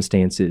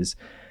circumstances.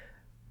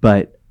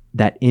 But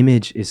that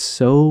image is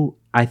so,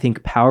 I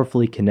think,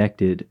 powerfully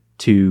connected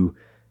to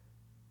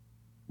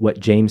what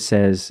James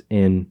says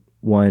in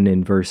 1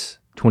 in verse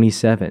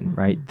 27,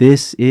 right?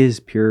 This is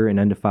pure and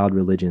undefiled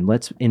religion.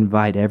 Let's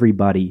invite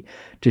everybody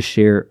to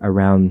share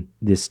around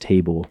this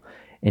table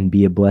and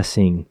be a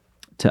blessing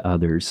to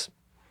others.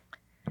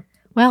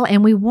 Well,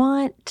 and we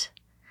want,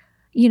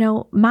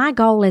 my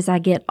goal as I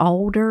get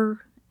older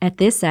at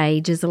this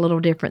age is a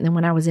little different than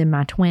when I was in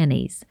my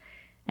 20s.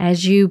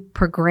 As you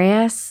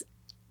progress,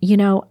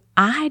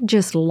 I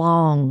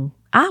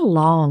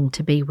long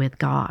to be with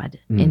God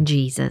and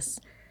Jesus.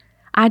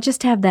 I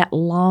just have that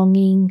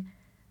longing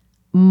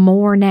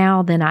more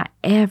now than I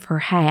ever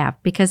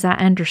have because I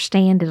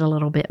understand it a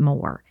little bit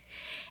more.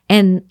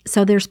 And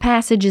so there's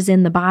passages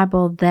in the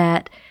Bible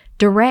that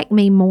direct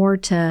me more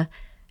to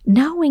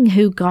knowing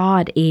who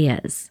God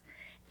is.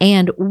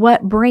 And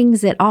what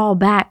brings it all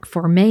back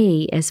for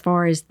me as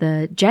far as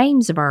the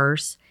James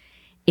verse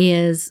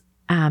is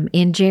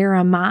in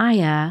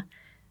Jeremiah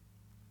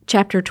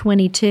chapter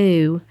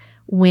 22,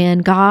 when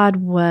God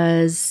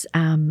was,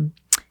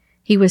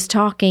 he was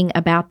talking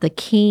about the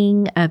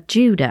king of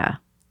Judah,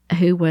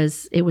 it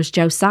was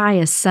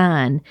Josiah's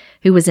son,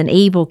 who was an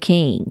evil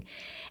king.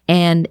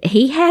 And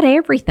he had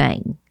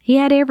everything. He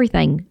had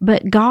everything.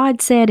 But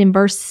God said in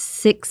verse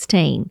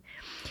 16,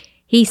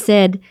 he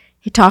said,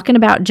 talking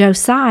about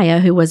Josiah,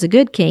 who was a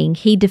good king,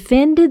 he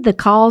defended the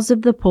cause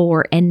of the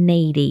poor and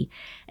needy,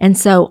 and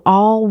so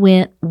all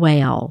went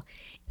well.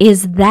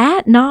 Is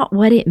that not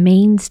what it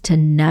means to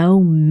know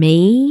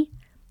me,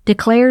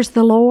 declares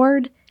the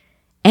Lord?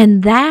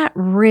 And that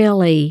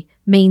really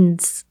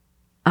means,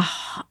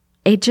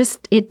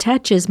 it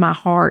touches my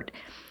heart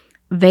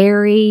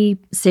very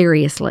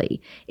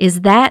seriously.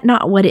 Is that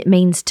not what it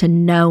means to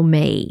know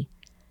me?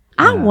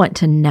 Yeah. I want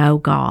to know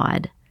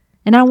God,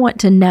 and I want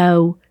to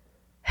know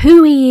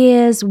who he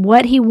is,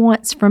 what he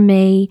wants from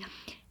me.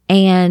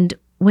 And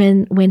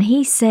when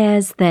he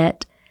says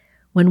that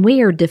when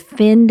we are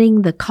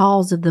defending the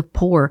cause of the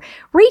poor,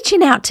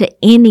 reaching out to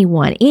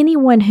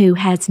anyone who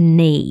has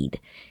need.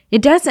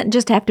 It doesn't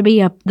just have to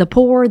be the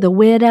poor, the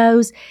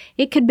widows.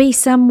 It could be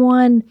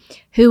someone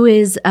who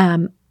is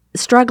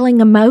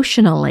struggling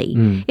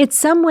emotionally. It's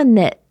someone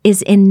that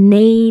is in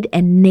need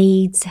and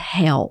needs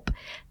help.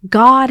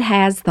 God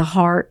has the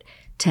heart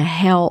to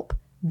help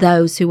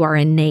those who are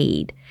in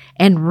need.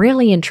 And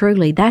really and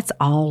truly, that's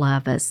all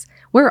of us.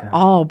 We're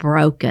all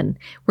broken.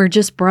 We're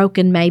just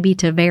broken maybe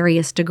to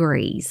various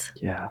degrees.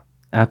 Yeah,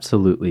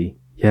 absolutely.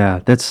 Yeah,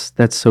 that's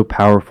so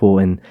powerful.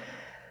 And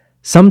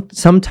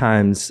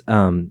sometimes,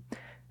 to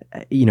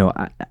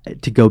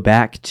go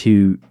back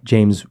to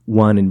James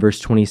 1 and verse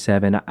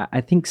 27,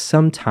 I think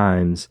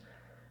sometimes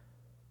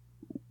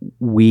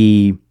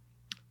we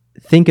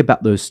think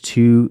about those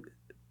two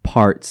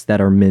parts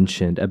that are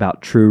mentioned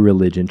about true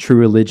religion. True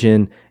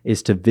religion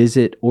is to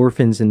visit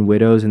orphans and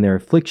widows in their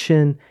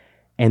affliction,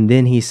 and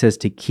then he says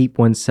to keep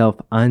oneself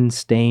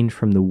unstained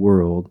from the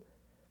world.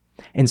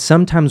 And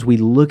sometimes we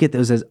look at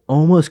those as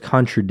almost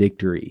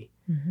contradictory.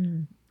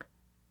 Mm-hmm.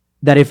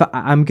 That if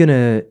I'm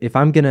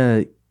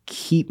gonna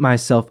keep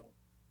myself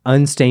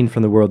unstained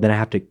from the world, then I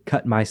have to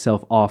cut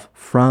myself off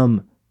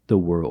from the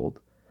world.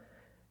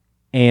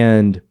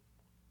 And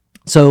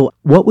so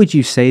what would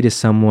you say to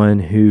someone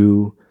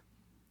who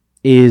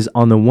is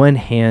on the one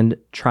hand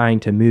trying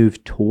to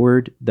move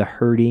toward the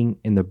hurting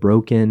and the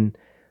broken,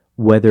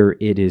 whether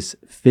it is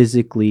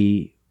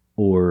physically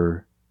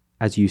or,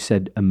 as you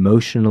said,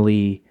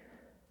 emotionally,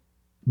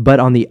 but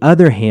on the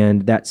other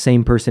hand, that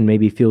same person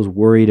maybe feels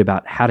worried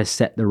about how to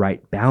set the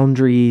right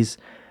boundaries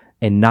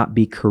and not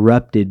be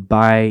corrupted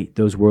by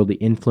those worldly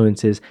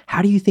influences?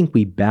 How do you think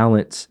we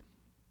balance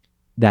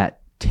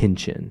that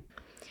tension?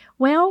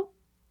 Well,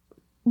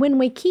 when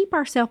we keep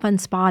ourselves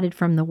unspotted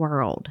from the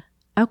world,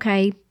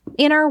 okay,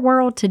 in our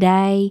world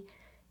today,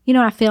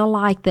 I feel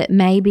like that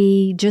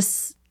maybe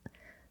just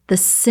the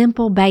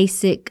simple,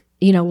 basic,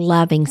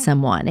 loving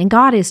someone. And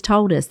God has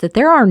told us that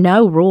there are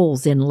no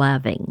rules in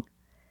loving.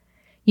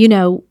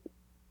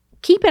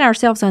 Keeping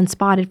ourselves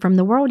unspotted from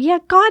the world, yeah,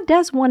 God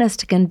does want us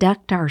to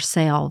conduct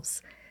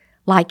ourselves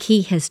like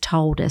he has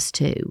told us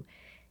to.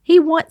 He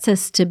wants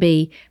us to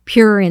be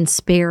pure in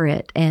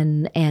spirit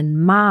and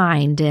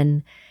mind,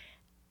 and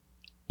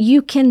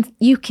you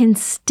can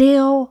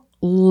still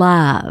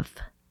love.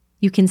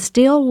 You can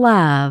still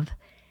love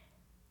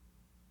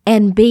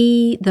and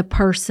be the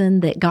person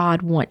that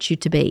God wants you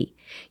to be.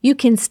 You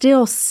can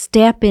still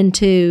step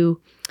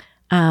into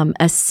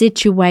a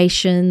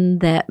situation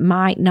that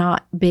might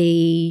not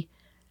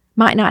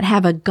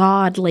have a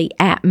godly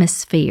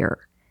atmosphere,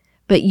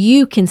 but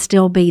you can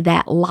still be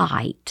that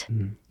light.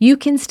 Mm. You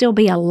can still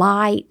be a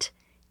light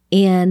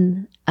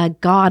in a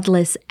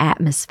godless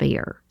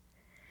atmosphere.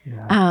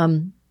 Yeah.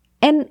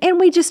 And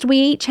we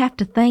each have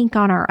to think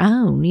on our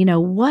own,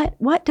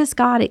 what does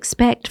God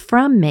expect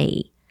from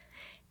me?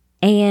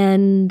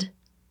 And,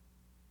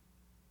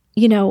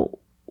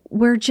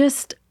 we're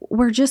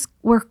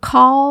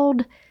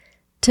called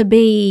to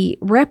be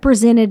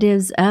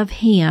representatives of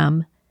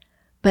him,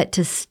 but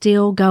to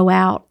still go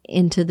out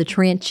into the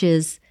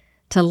trenches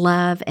to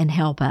love and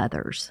help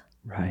others.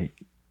 Right.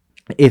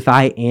 If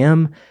I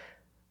am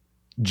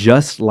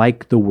just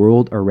like the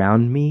world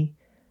around me,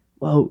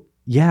 well,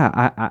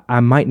 yeah, I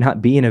might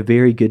not be in a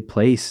very good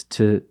place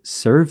to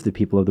serve the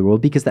people of the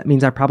world, because that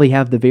means I probably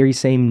have the very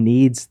same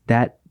needs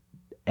that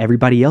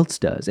everybody else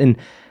does. And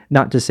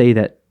not to say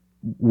that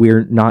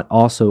we're not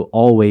also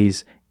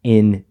always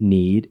in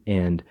need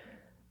and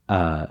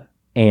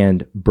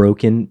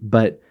broken,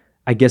 but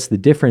I guess the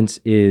difference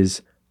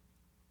is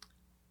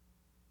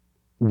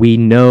we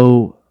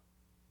know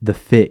the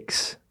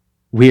fix.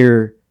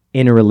 We're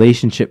in a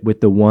relationship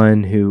with the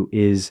one who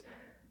is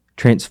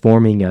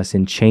transforming us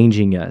and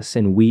changing us,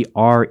 and we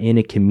are in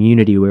a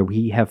community where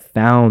we have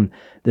found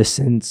the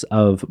sense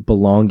of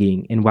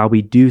belonging. And while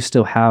we do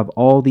still have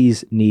all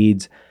these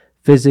needs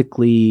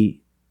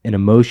physically and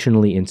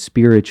emotionally and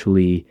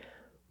spiritually,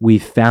 we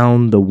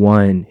found the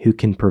one who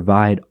can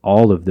provide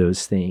all of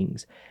those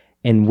things.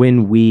 And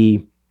when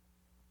we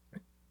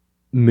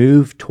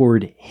move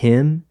toward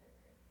him,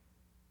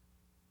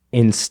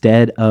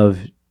 instead of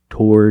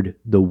toward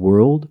the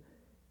world,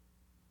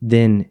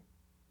 then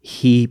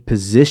he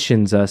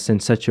positions us in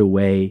such a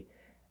way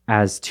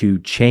as to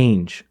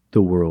change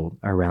the world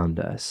around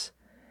us.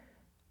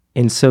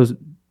 And so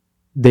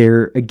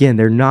they're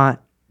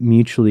not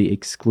mutually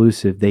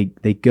exclusive.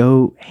 They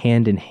go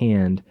hand in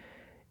hand,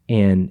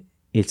 and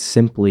it's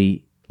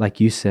simply, like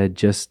you said,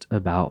 just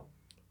about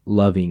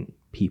loving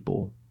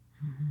people.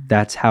 Mm-hmm.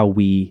 That's how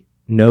we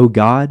know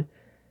God,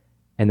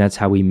 and that's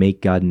how we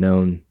make God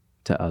known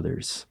to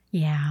others.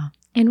 Yeah.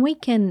 And we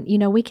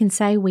can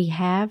say we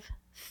have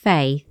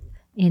faith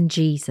in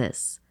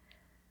Jesus.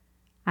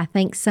 I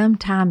think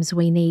sometimes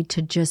we need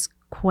to just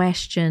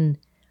question,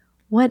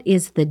 what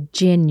is the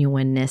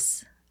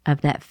genuineness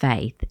of that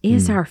faith?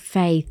 Is our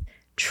faith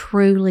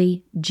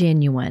truly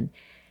genuine?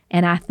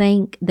 And I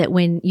think that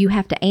when you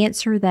have to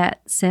answer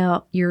that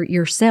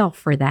yourself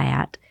for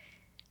that,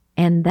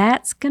 and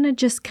that's going to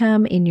just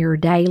come in your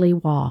daily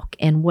walk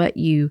and what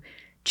you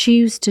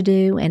choose to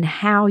do and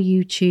how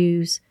you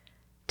choose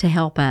to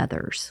help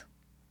others.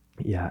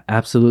 Yeah,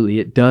 absolutely.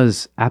 It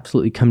does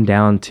absolutely come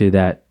down to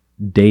that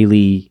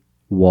daily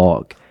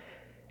walk.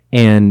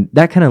 And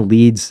that kind of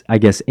leads, I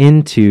guess,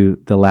 into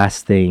the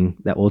last thing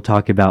that we'll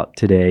talk about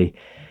today.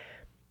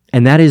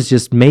 And that is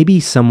just maybe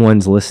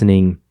someone's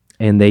listening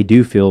and they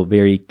do feel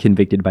very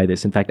convicted by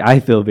this. In fact, I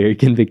feel very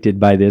convicted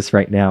by this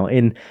right now.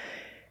 And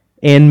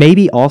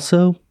maybe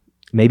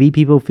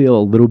people feel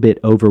a little bit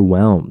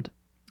overwhelmed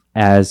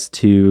as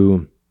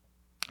to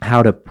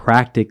how to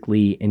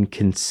practically and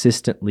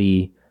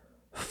consistently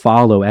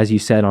follow, as you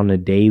said, on a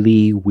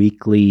daily,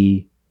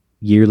 weekly,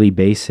 yearly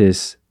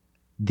basis,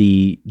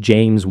 the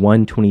James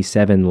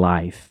 1:27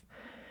 life.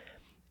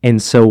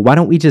 And so why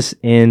don't we just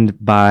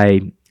end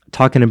by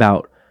talking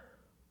about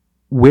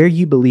where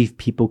you believe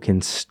people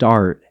can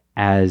start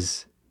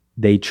as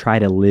they try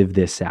to live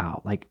this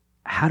out? Like,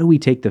 how do we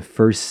take the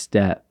first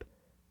step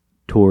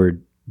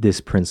toward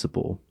this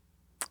principle?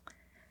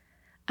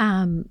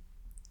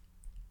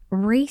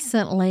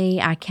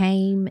 Recently, I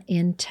came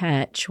in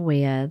touch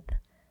with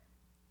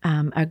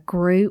a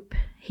group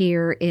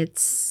here.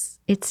 It's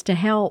to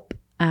help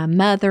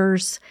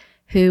mothers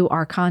who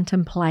are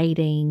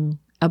contemplating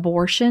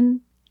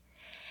abortion,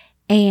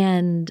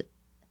 and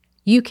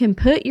you can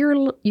put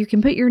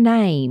your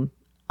name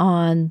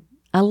on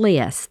a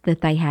list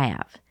that they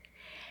have,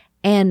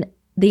 and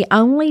the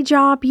only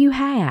job you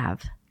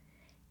have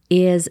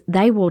is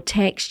they will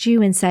text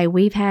you and say,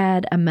 we've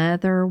had a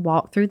mother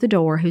walk through the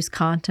door who's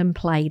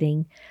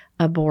contemplating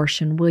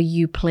abortion. Will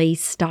you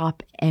please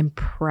stop and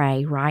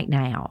pray right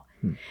now?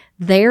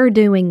 They're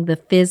doing the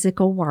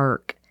physical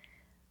work,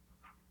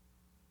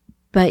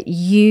 but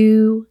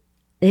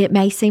it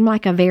may seem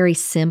like a very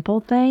simple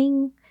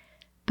thing,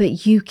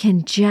 but you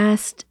can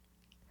just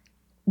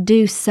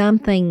do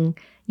something,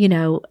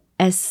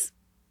 as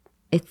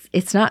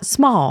it's not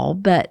small,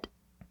 but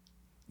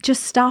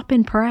just stop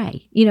and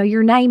pray.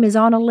 Your name is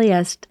on a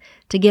list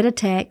to get a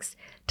text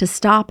to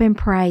stop and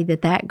pray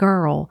that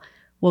girl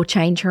will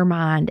change her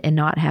mind and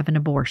not have an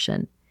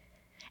abortion.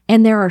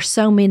 And there are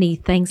so many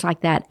things like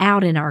that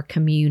out in our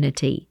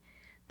community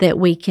that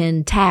we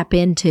can tap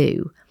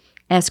into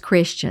as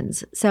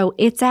Christians. So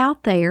it's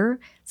out there.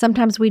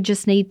 Sometimes we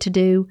just need to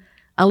do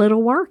a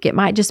little work. It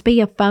might just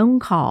be a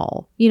phone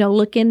call,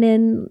 looking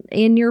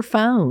in your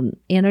phone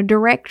in a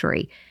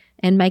directory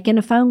and making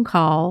a phone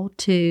call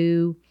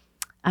to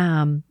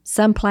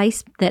some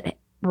place that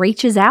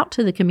reaches out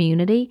to the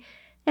community,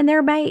 and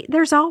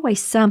there's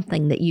always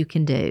something that you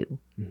can do.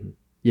 Mm-hmm.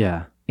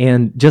 Yeah.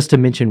 And just to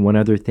mention one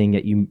other thing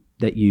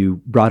that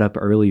you brought up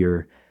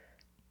earlier,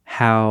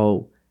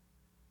 how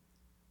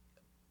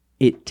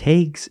it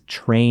takes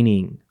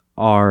training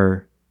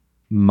our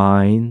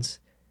minds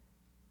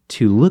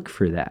to look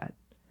for that.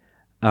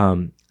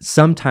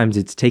 Sometimes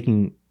it's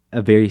taking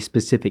a very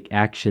specific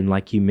action,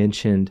 like you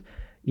mentioned,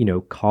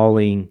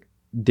 calling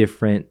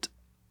different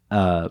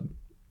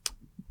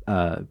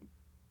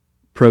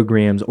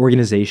programs,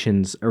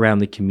 organizations around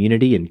the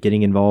community and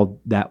getting involved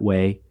that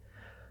way.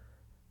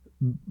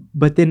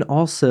 But then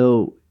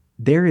also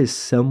there is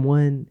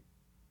someone,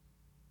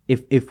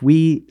 if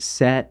we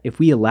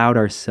allowed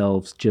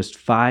ourselves just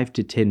 5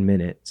 to 10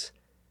 minutes,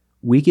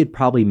 we could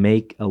probably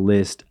make a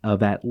list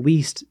of at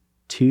least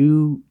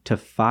 2 to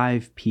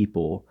 5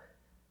 people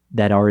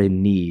that are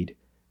in need,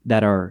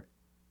 that are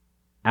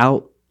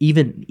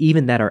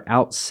even that are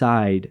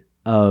outside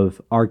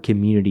of our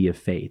community of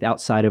faith,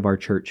 outside of our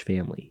church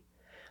family.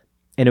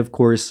 And of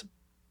course,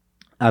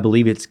 I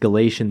believe it's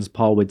Galatians,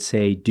 Paul would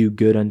say, do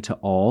good unto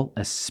all,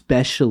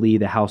 especially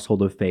the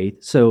household of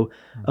faith. So,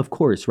 of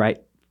course,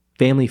 right?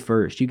 Family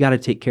first. You got to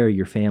take care of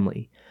your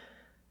family.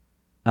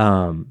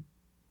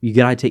 You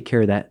got to take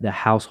care of the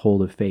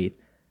household of faith.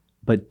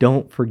 But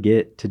don't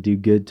forget to do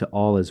good to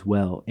all as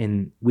well.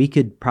 And we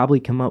could probably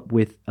come up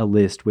with a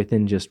list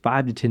within just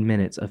 5 to 10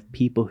 minutes of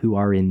people who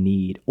are in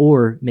need.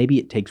 Or maybe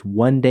it takes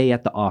one day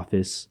at the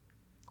office,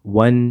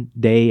 one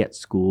day at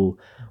school,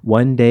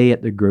 one day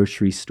at the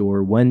grocery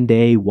store, one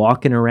day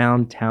walking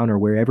around town or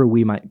wherever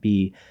we might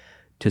be,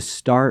 to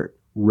start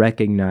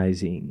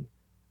recognizing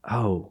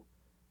oh,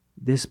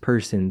 this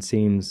person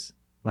seems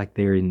like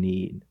they're in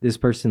need. This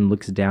person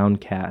looks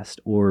downcast,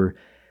 or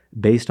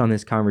based on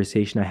this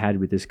conversation I had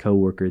with this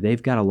coworker,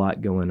 they've got a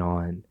lot going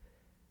on.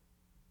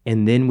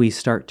 And then we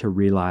start to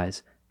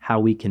realize how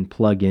we can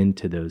plug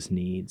into those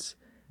needs,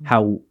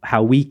 how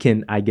we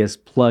can, I guess,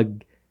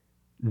 plug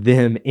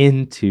them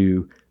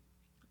into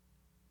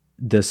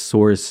the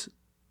source,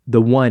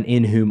 the one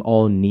in whom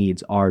all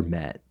needs are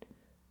met.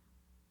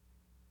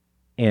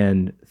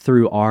 And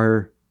through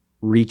our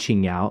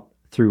reaching out,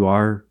 through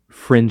our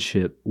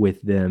friendship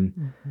with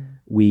them,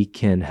 we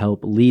can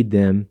help lead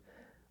them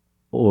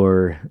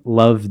or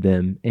love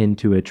them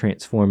into a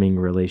transforming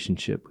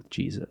relationship with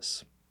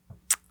Jesus.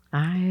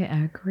 I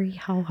agree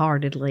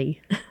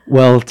wholeheartedly.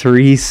 Well,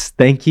 Teurice,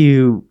 thank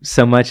you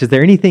so much. Is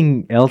there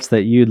anything else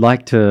that you'd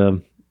like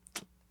to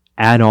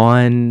add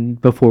on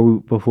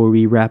before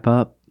we wrap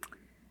up?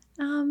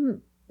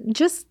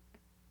 Just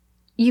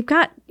you've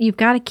got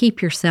to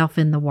keep yourself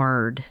in the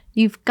Word.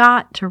 You've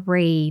got to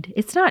read.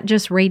 It's not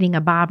just reading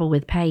a Bible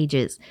with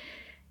pages.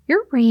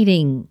 You're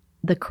reading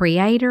the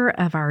Creator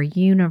of our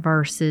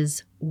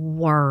universe's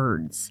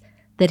words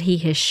that He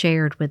has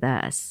shared with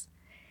us.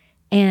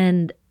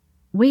 And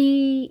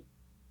we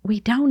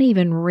don't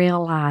even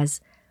realize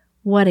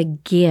what a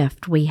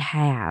gift we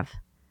have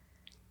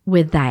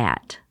with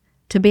that,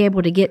 to be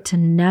able to get to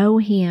know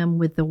Him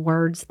with the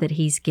words that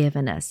He's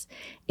given us.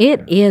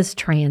 It is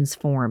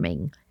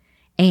transforming.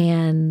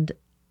 And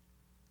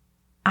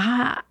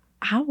I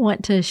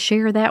want to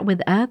share that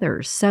with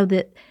others so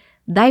that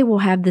they will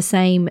have the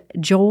same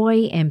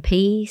joy and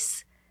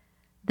peace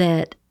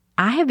that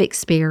I have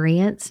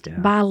experienced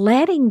by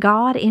letting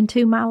God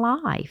into my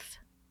life.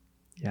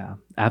 Yeah,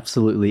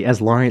 absolutely.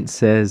 As Lawrence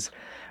says,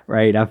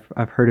 right,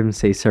 I've heard him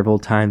say several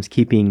times,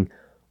 keeping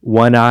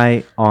one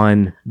eye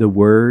on the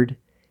Word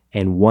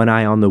and one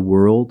eye on the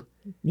world.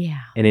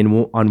 Yeah.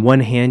 And on one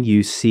hand,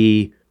 you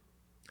see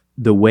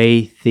the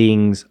way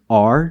things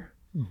are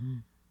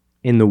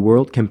in the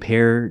world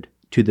compared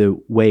to the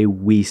way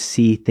we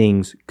see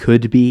things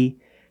could be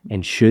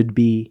and should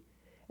be.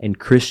 And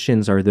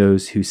Christians are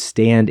those who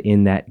stand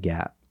in that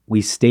gap.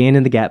 We stand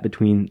in the gap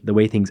between the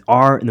way things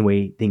are and the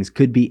way things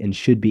could be and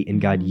should be. And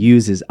God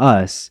uses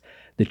us,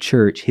 the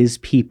church, His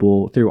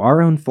people, through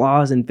our own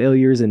flaws and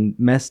failures and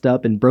messed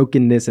up and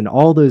brokenness and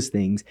all those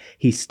things.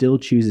 He still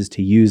chooses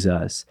to use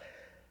us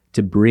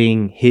to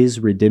bring His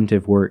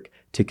redemptive work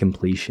to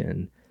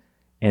completion.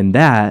 And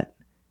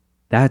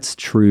that's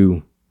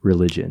true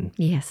religion.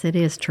 Yes, it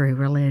is true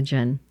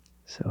religion.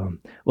 So,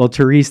 well,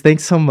 Teurice,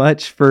 thanks so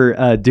much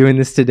for doing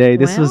this today.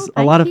 This was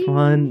a lot of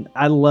fun.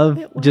 I love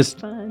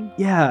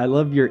I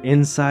love your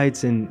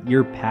insights and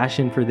your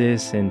passion for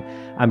this. And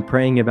I'm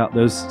praying about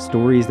those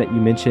stories that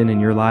you mentioned in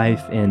your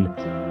life. And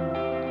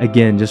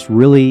again, just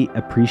really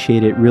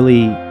appreciate it.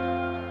 Really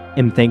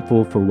am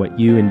thankful for what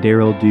you and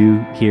Daryl do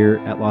here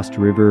at Lost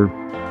River.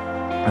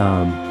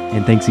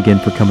 And thanks again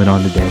for coming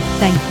on today.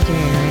 Thank you,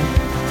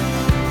 Jerry.